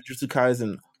saying? Jujutsu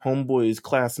Kaisen, Homeboy's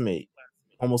classmate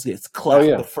almost gets clapped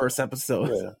the first episode.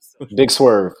 Yeah. Big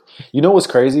swerve. You know what's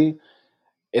crazy?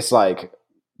 It's like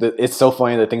it's so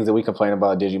funny the things that we complain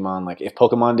about Digimon. Like if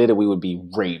Pokemon did it, we would be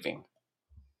raving.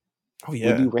 Oh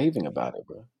yeah, we'd be raving about it,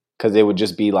 bro. Because it would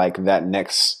just be like that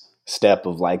next step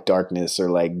of like darkness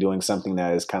or like doing something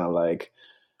that is kind of like,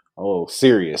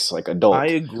 serious, like adult. I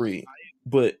agree.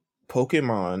 But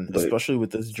Pokemon, especially with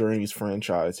this Journeys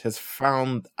franchise,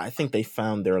 I think they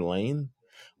found their lane,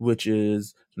 which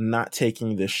is not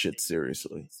taking this shit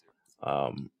seriously.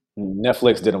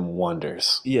 Netflix did them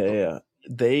wonders. Yeah.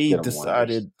 They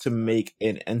decided to make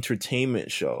an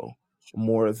entertainment show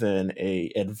more than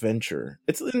a adventure.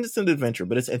 It's an adventure,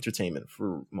 but it's entertainment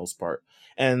for most part.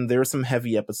 And there are some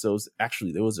heavy episodes.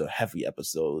 Actually, there was a heavy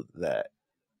episode that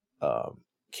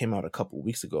came out a couple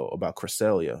weeks ago about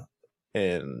Cresselia,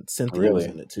 and Cynthia was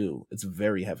in it too. It's a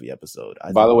very heavy episode.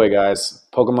 By the way, guys,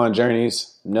 Pokemon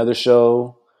Journeys, another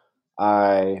show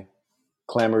I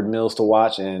clamored Mills to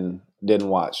watch and didn't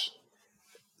watch.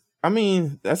 I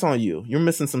mean, that's on you. You're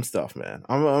missing some stuff, man.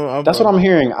 That's what I'm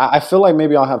hearing. I feel like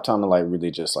maybe I'll have time to like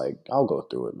really just like I'll go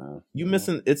through it, man. You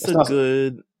missing? It's a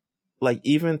good, like,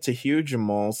 even to hear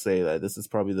Jamal say that this is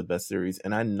probably the best series,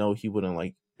 and I know he wouldn't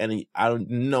like any. I don't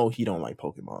know he don't like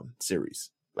Pokemon series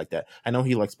like that. I know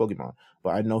he likes Pokemon,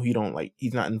 but I know he don't like.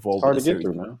 He's not involved. It's hard in to get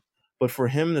through, man. But for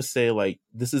him to say like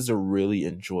this is a really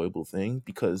enjoyable thing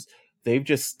because they've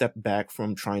just stepped back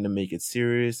from trying to make it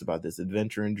serious about this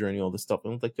adventure and journey, all this stuff.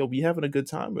 And it's like, yo, we having a good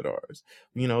time with ours.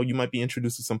 You might be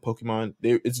introduced to some Pokemon.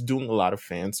 It's doing a lot of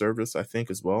fan service, I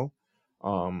think, as well.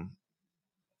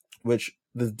 Which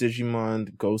the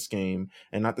Digimon Ghost game,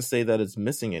 and not to say that it's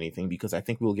missing anything, because I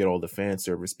think we'll get all the fan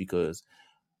service because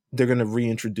they're going to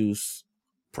reintroduce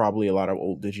probably a lot of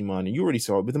old Digimon. And you already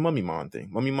saw it with the Mummymon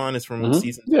thing. Mummymon is from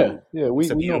season 2. Yeah, we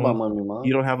know about Mummymon.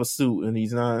 You don't have a suit, and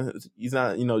he's not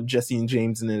Jesse and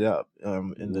James in it up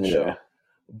in the show.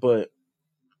 But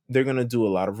they're gonna do a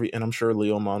lot of and I'm sure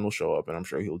Leomon will show up, and I'm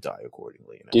sure he'll die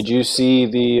accordingly. Did you see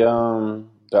the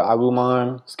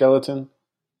Agumon skeleton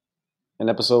in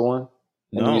episode 1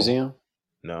 in the museum?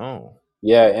 No.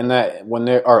 Yeah, in that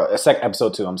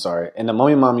episode 2. I'm sorry, in the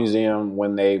Mummymon museum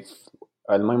when they.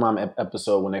 The Mummymon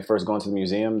episode when they first go into the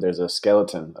museum, there's a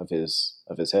skeleton of his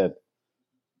head.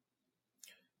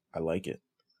 I like it.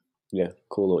 Yeah,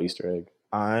 cool little Easter egg.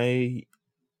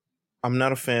 I'm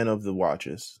not a fan of the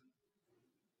watches.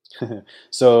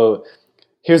 So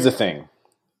here's the thing: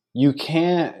 you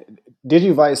can't.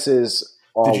 Digivices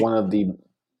are one of the.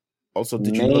 Also,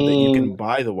 did you know that you can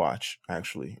buy the watch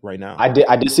actually right now? I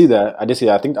did see that. I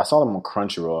think I saw them on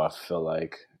Crunchyroll. I feel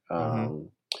like.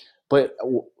 But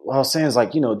what I was saying is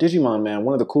like, Digimon, man,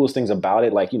 one of the coolest things about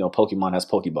it, like, Pokemon has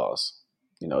Pokeballs.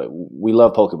 We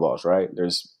love Pokeballs, right?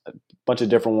 There's a bunch of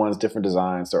different ones, different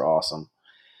designs. They're awesome.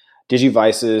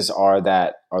 Digivices are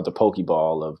the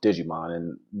Pokeball of Digimon,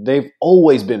 and they've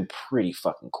always been pretty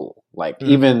fucking cool. Like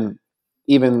even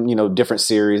different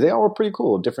series, they all were pretty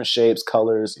cool. Different shapes,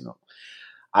 colors,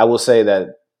 I will say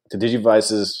that the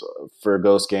Digivices for a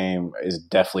Ghost game is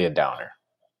definitely a downer.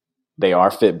 They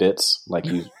are Fitbits, like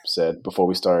you said before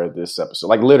we started this episode.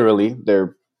 Like literally,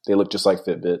 they look just like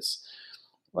Fitbits.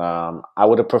 I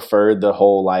would have preferred the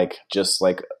whole like just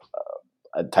like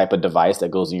a type of device that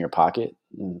goes in your pocket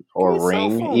or a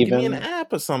ring, even. Give me an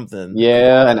app or something.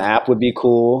 Yeah, an app would be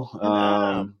cool.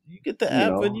 You get the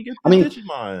app and you get the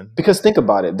Digimon. Because think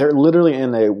about it, they're literally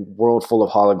in a world full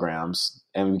of holograms,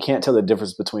 and we can't tell the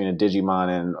difference between a Digimon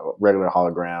and a regular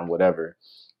hologram, whatever.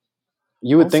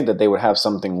 You would think that they would have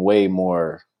something way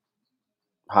more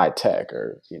high tech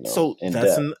or so in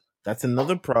depth. That's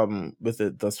another problem with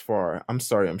it thus far. I'm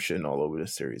sorry, I'm shitting all over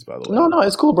this series, by the way. No,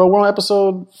 it's cool, bro. We're on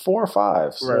episode 4 or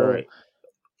 5. So, right.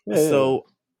 Yeah, so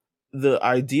the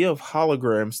idea of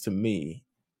holograms to me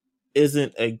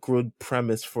isn't a good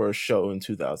premise for a show in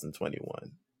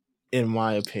 2021, in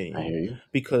my opinion. I hear you.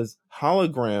 Because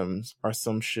holograms are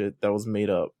some shit that was made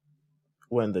up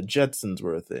when the Jetsons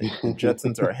were a thing. The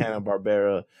Jetsons are a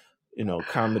Hanna-Barbera,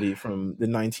 comedy from the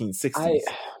 1960s.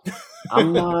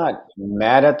 I'm not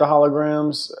mad at the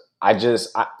holograms.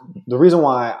 The reason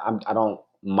why I don't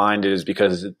mind it is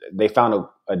because they found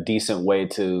a decent way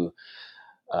to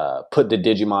put the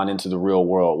Digimon into the real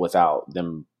world without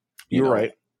them. You're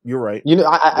right.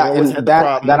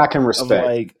 That I can respect.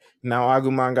 Like, now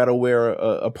Agumon got to wear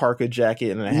a parka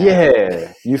jacket and a hat.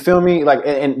 Yeah, you feel me? Like,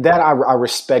 and that I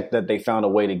respect that they found a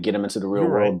way to get him into the real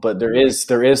world. But there is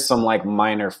some like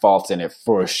minor faults in it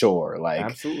for sure. Like,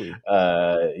 absolutely.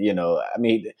 I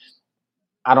mean,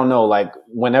 I don't know. Like,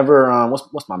 whenever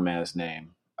what's my man's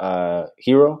name?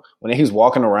 Hero. When he's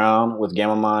walking around with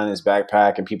Gamamon in his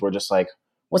backpack, and people are just like,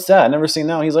 "What's that? I never seen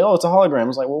that." He's like, "Oh, it's a hologram." I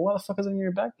was like, "Well, what the fuck is in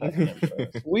your backpack?"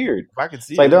 It's weird. I can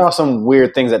see. It's like there are some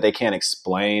weird things that they can't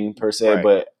explain per se,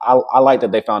 but I like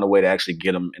that they found a way to actually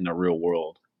get them in the real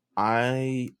world.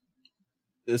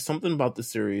 There's something about the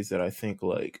series that I think,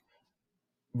 like,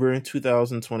 we're in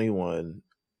 2021,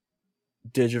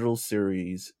 digital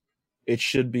series. It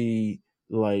should be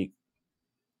like,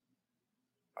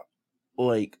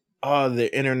 the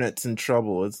internet's in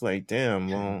trouble. It's like, damn,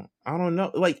 well, I don't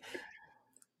know, like,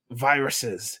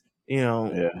 viruses,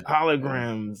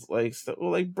 holograms, like, stuff.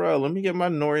 Well, like, bro, let me get my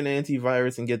Norton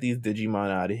antivirus and get these Digimon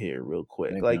out of here real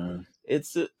quick.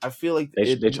 I feel like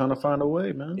they're trying to find a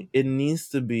way, man. It needs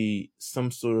to be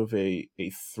some sort of a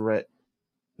threat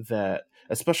that,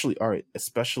 especially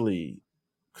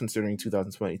considering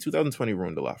 2020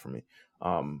 ruined a lot for me.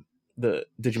 The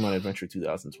Digimon Adventure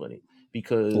 2020,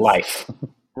 because life.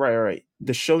 Right.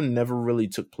 The show never really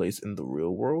took place in the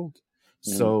real world.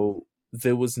 So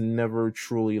there was never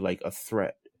truly like a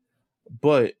threat.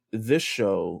 But this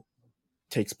show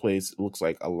takes place, looks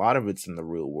like a lot of it's in the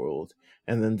real world.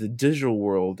 And then the digital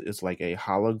world is like a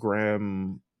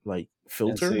hologram like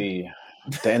filter.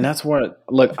 And that's where,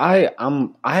 look, I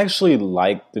actually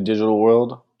like the digital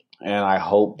world, and I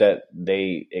hope that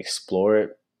they explore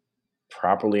it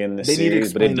properly in this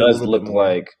series. But it does look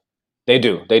like they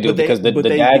do because the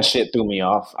dad shit threw me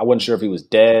off. I wasn't sure if he was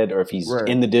dead or if he's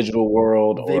in the digital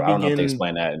world, or I don't know if they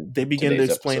explain that. They begin to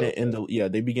explain it in the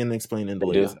they begin to explain in the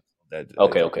latest.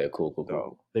 Okay, cool.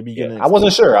 So they begin. I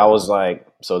wasn't sure. I was like,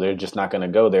 so they're just not going to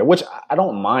go there, which I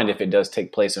don't mind if it does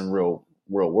take place in real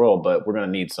world, but we're going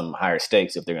to need some higher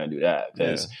stakes if they're going to do that,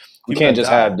 because we can't just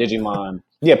have Digimon.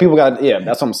 People got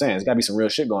that's what I'm saying. It's got to be some real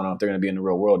shit going on if they're going to be in the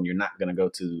real world, and you're not going to go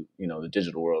to the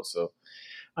digital world. So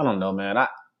I don't know, man.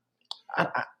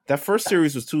 That first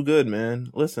series was too good,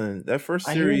 man. Listen, that first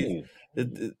series,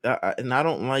 and I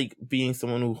don't like being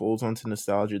someone who holds on to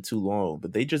nostalgia too long,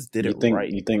 but they just did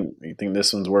right. You think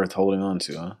this one's worth holding on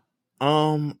to, huh?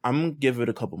 I'm gonna give it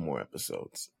a couple more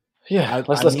episodes. Yeah,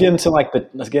 let's get into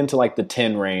the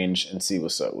 10 range and see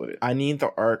what's up with it. I need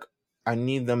the arc. I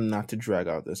need them not to drag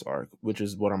out this arc, which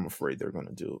is what I'm afraid they're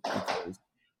gonna do. Because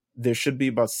there should be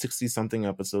about 60 something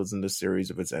episodes in this series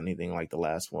if it's anything like the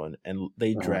last one, and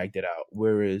they dragged it out.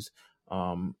 Whereas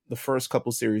the first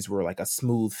couple series were like a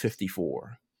smooth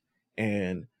 54,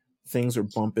 and things are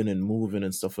bumping and moving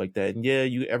and stuff like that. And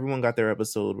everyone got their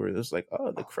episode where it's like,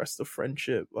 oh, the crest of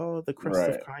friendship, oh, the crest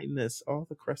of kindness, oh,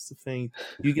 the crest of things.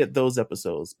 You get those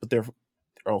episodes, but they're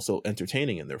also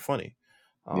entertaining and they're funny.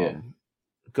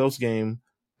 Ghost Game,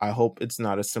 I hope it's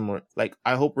not a similar. Like,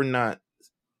 I hope we're not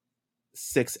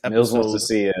 6 episodes. Mills wants to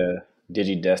see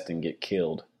Digidestin get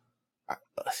killed.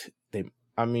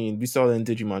 We saw that in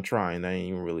Digimon trying. That didn't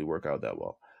even really work out that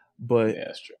well. But yeah,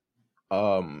 that's true.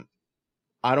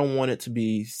 I don't want it to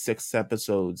be 6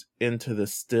 episodes into the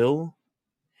still,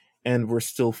 and we're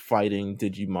still fighting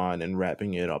Digimon and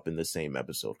wrapping it up in the same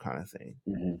episode kind of thing.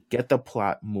 Mm-hmm. Get the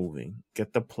plot moving.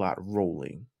 Get the plot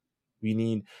rolling. We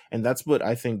need, and that's what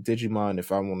I think Digimon,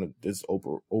 if I want this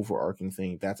overarching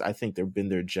thing, I think they've been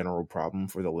their general problem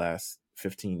for the last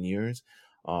 15 years.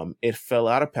 It fell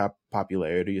out of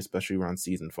popularity, especially around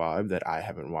season 5 that I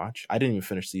haven't watched. I didn't even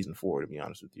finish season 4, to be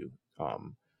honest with you.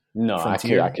 No,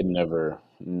 Frontier. I could never.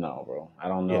 No, bro. I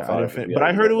don't know Yeah, if I I'll didn't. ever be But able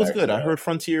I to heard go it was back to good. I that. heard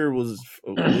Frontier was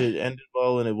it ended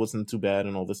well and it wasn't too bad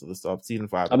and all this other stuff. Season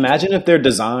 5. I just Imagine don't if their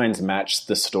designs matched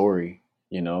the story.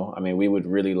 You know, I mean, we would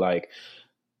really like.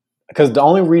 Because the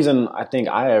only reason I think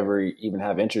I ever even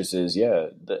have interest is,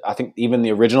 I think even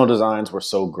the original designs were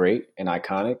so great and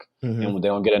iconic, know. and they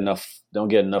don't get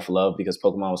enough love because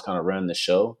Pokemon was kind of running the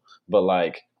show. But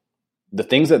like the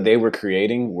things that they were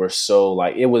creating were so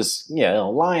like it was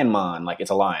Lionmon, like it's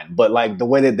a lion, but like the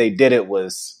way that they did it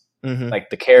was Hmm. like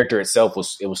the character itself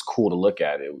was cool to look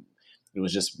at. It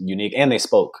was just unique, and they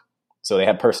spoke, so they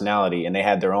had personality, and they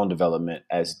had their own development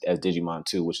as Digimon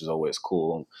too, which is always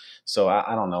cool. So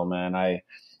I don't know, man.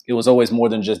 It was always more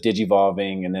than just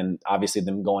digivolving, and then obviously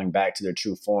them going back to their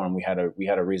true form. We had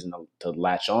a reason to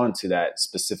latch on to that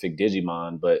specific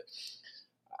Digimon, but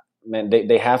man,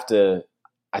 they have to.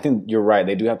 I think you're right.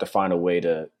 They do have to find a way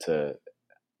to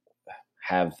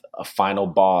have a final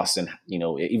boss, and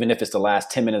even if it's the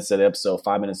last 10 minutes of the episode,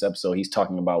 5 minutes episode, he's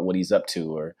talking about what he's up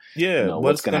to, or Yeah, what's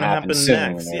what's going to gonna happen happen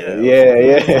soon. next? Or, Yeah,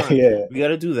 yeah, okay, yeah, fine. yeah. We got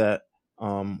to do that.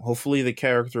 Hopefully the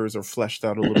characters are fleshed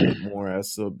out a little bit more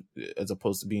as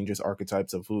opposed to being just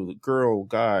archetypes of who girl,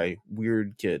 guy,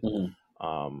 weird kid.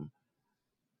 Um,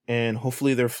 and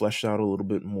hopefully they're fleshed out a little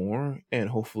bit more, and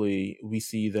hopefully we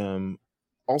see them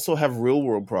also have real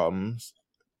world problems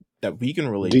that we can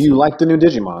relate Do you to. like the new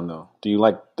Digimon though? Do you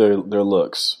like their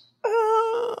looks?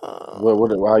 How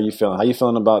are you feeling? How you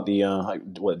feeling about the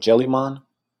Jellymon?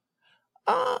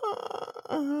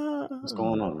 What's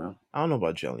going on, man? I don't know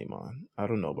about Jellymon. I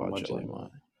don't know about About Jellymon.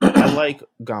 Jellymon. I like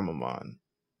Gamamon.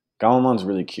 Gamamon's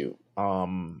really cute.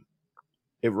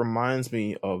 It reminds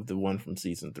me of the one from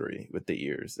season 3 with the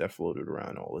ears that floated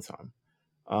around all the time.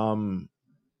 I'm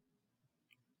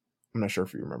not sure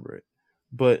if you remember it,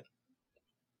 but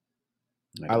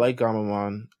I like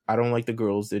Gamamon. I don't like the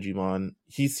girls Digimon.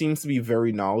 He seems to be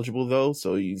very knowledgeable though,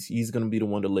 so he's gonna be the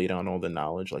one to lay down all the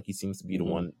knowledge. Like he seems to be the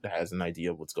one that has an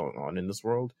idea of what's going on in this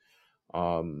world.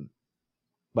 But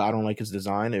I don't like his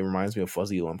design. It reminds me of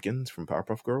Fuzzy Lumpkins from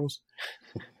Powerpuff Girls.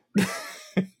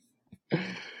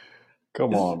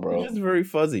 Come on, bro. It's very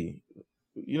fuzzy.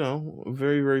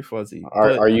 Very, very fuzzy.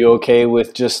 Are you okay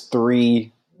with just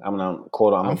 3? I'm gonna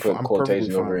put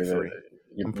quotations over it.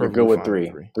 You're good with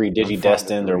 3. 3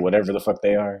 Digi-destined or whatever the fuck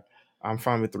they are. I'm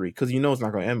fine with 3 because it's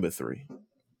not gonna end with 3.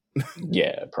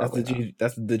 Yeah, probably.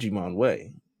 That's the Digimon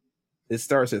way. It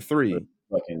starts at 3.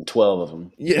 Fucking 12 of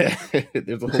them. Yeah,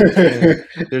 there's a whole thing.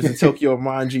 There's a Tokyo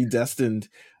Manji destined.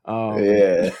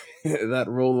 That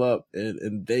roll up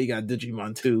and they got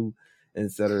Digimon 2, et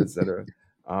cetera, et cetera.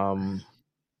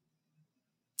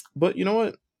 But you know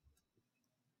what?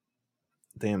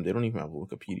 Damn, they don't even have a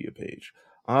Wikipedia page.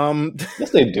 Yes,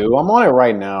 they do. I'm on it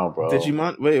right now, bro.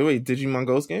 Digimon. Wait. Digimon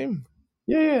Ghost Game.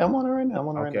 Yeah, I'm on it right now.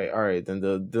 Okay, all right. Then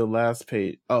the last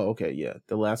page. Oh, okay, yeah.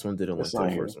 The last one didn't link to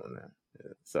the first one. There.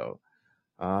 Yeah, so,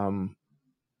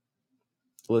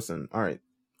 listen. All right.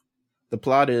 The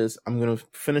plot is. I'm gonna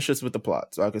finish this with the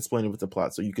plot, so I can explain it with the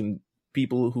plot, so you can.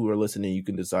 People who are listening, you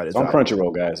can decide. It's on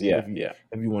Crunchyroll, guys. Yeah,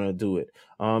 if you want to do it.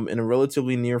 In a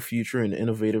relatively near future, an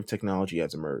innovative technology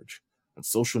has emerged on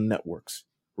social networks.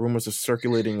 Rumors are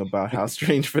circulating about how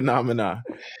strange phenomena,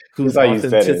 whose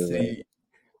authenticity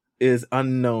is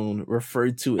unknown,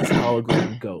 referred to as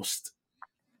hologram ghost.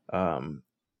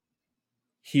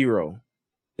 Hiro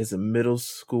is a middle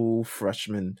school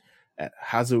freshman at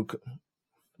Hazukura.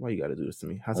 Why you got to do this to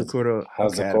me?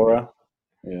 Hazukura.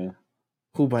 Yeah.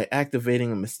 Who, by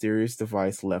activating a mysterious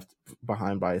device left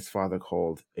behind by his father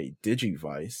called a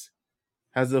Digivice,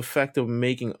 has the effect of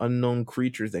making unknown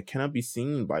creatures that cannot be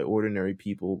seen by ordinary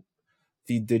people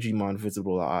the Digimon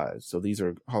visible eyes. So these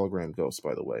are hologram ghosts,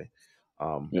 by the way.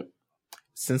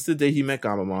 Since the day he met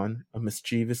Gamamon, a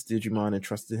mischievous Digimon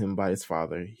entrusted him by his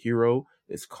father, Hiro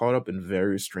is caught up in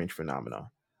various strange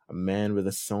phenomena. A man with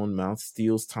a sewn mouth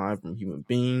steals time from human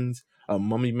beings. A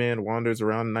mummy man wanders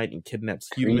around at night and kidnaps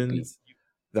humans.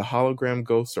 The hologram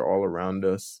ghosts are all around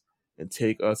us and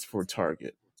take us for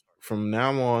target. From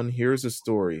now on, here's a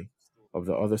story of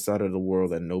the other side of the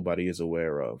world that nobody is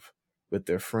aware of. With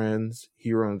their friends,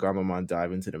 Hiro and Gamamon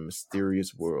dive into the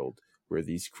mysterious world where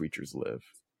these creatures live.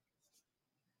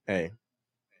 Hey,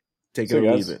 take it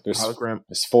or leave it. There's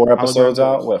 4 episodes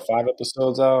out. What, 5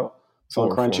 episodes out? It's on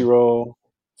Crunchyroll.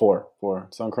 4.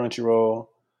 It's on Crunchyroll.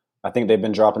 I think they've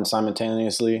been dropping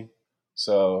simultaneously.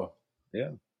 So, yeah.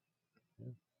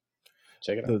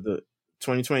 Check it out. The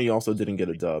 2020 also didn't get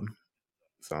a dub.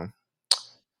 So,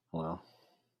 well,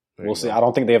 we'll see. I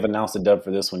don't think they have announced a dub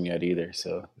for this one yet either.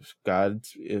 So, God,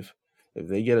 if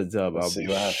they get a dub, I'll be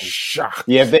shocked.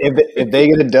 Yeah, if they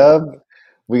get a dub,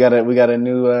 We got a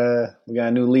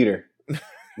new leader.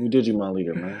 New Digimon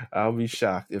leader, man. I'll be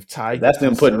shocked if Ty. That's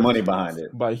them putting money behind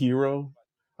it. By Hero,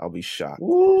 I'll be shocked.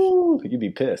 Ooh, you'd be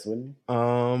pissed, wouldn't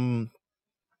you?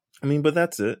 I mean, but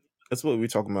that's it. That's what we're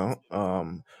talking about.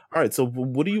 All right. So,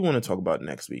 what do you want to talk about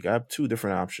next week? I have two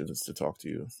different options to talk to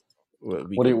you. What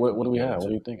do we have? What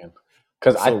are you thinking?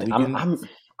 Because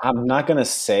I'm not gonna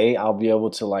say I'll be able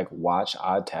to like watch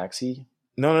Odd Taxi.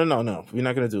 No. We're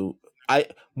not gonna do. I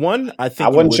think I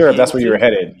wasn't sure if that's where you were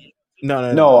headed.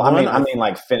 No. I mean,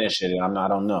 like finish it. I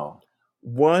don't know.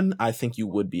 One, I think you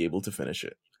would be able to finish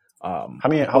it. How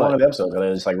long are the episodes? Are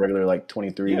they just like regular, like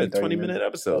 23? Yeah, 20-minute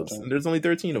episodes. And there's only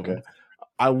 13 of them.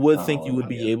 I would think you would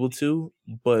be able to,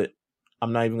 but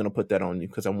I'm not even going to put that on you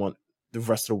because I want the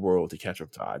rest of the world to catch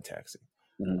up to Odd Taxi.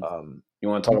 Mm-hmm. You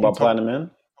want to talk about Platinum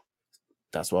Men?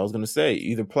 That's what I was going to say.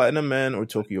 Either Platinum Men or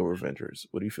Tokyo Revengers.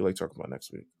 What do you feel like talking about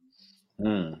next week?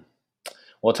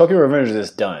 Well, Tokyo Revengers is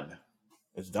done.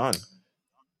 It's done.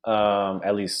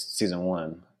 At least season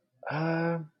 1.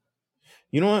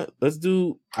 You know what? Let's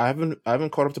do. I haven't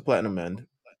caught up to Platinum End.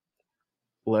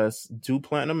 Let's do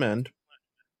Platinum End.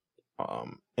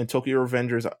 And Tokyo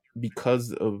Revengers,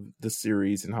 because of the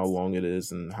series and how long it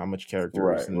is and how much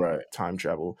characters and time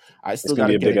travel. I still got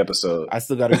to get a big episode. I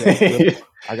still got to get.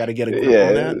 I got to get a grip on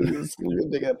that. It's gonna be a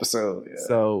big episode. Yeah.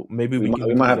 So maybe we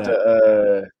might have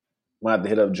to. Might have to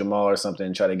hit up Jamal or something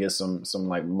and try to get some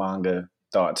like manga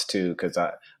thoughts too, because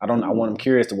I'm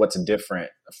curious to what's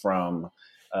different from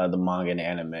the manga and the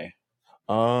anime.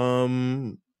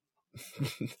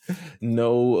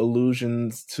 No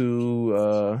allusions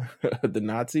to the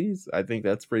Nazis. I think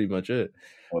that's pretty much it.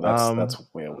 Well,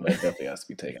 that definitely has to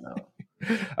be taken out.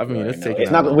 I mean,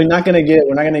 we're not gonna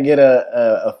get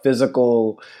a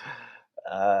physical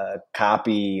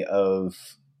copy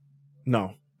of.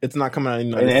 No, it's not coming out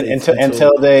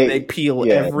until they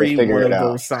peel every one of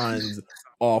those signs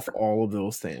off all of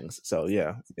those things. So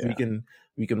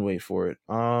we can wait for it.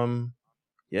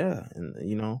 Yeah, and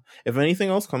if anything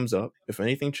else comes up, if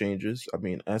anything changes, I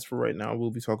mean, as for right now,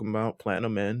 we'll be talking about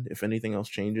Platinum End. If anything else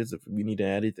changes, if we need to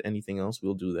add it to anything else,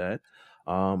 we'll do that.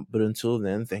 But until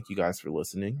then, thank you guys for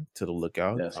listening to The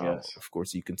Lookout. Yes. Of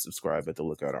course, you can subscribe at The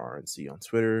Lookout RNC on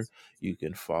Twitter. You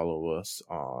can follow us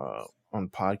on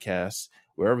podcasts,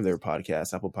 wherever there are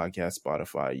podcasts, Apple Podcasts,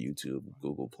 Spotify, YouTube,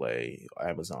 Google Play,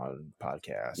 Amazon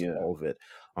Podcasts, all of it.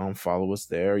 Follow us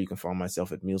there. You can follow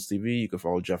myself at Meals TV. You can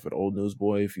follow Jeff at Old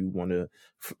Newsboy if you want to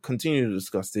continue to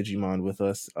discuss Digimon with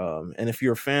us. And if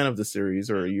you're a fan of the series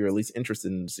or you're at least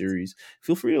interested in the series,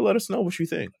 feel free to let us know what you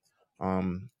think.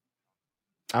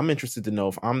 I'm interested to know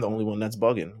if I'm the only one that's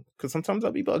bugging, because sometimes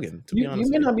I'll be bugging. To be honest,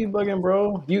 you may not be bugging,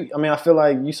 bro. I feel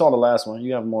like you saw the last one.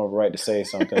 You have more of a right to say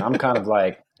something. I'm kind of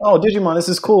like, oh, Digimon, this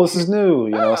is cool. This is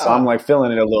new, So I'm like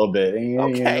feeling it a little bit.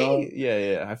 Okay,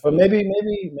 yeah. But maybe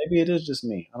it is just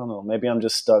me. I don't know. Maybe I'm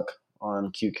just stuck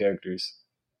on cute characters.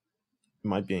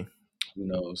 Might be. Who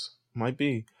knows? Might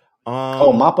be.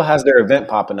 Mappa has their event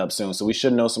popping up soon, so we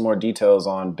should know some more details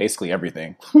on basically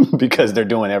everything because they're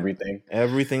doing everything.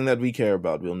 Everything that we care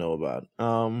about, we'll know about.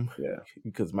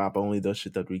 Because Mappa only does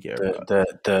shit that we care about.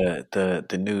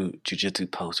 The new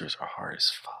jujitsu posters are hard as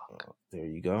fuck. There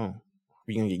you go.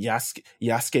 We're gonna get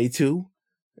Yasuke 2.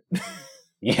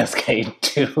 Yasuke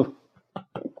 2.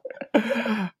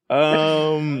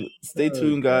 Stay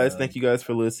tuned, guys. Thank you guys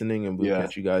for listening, and we'll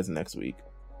catch you guys next week.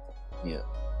 Yeah.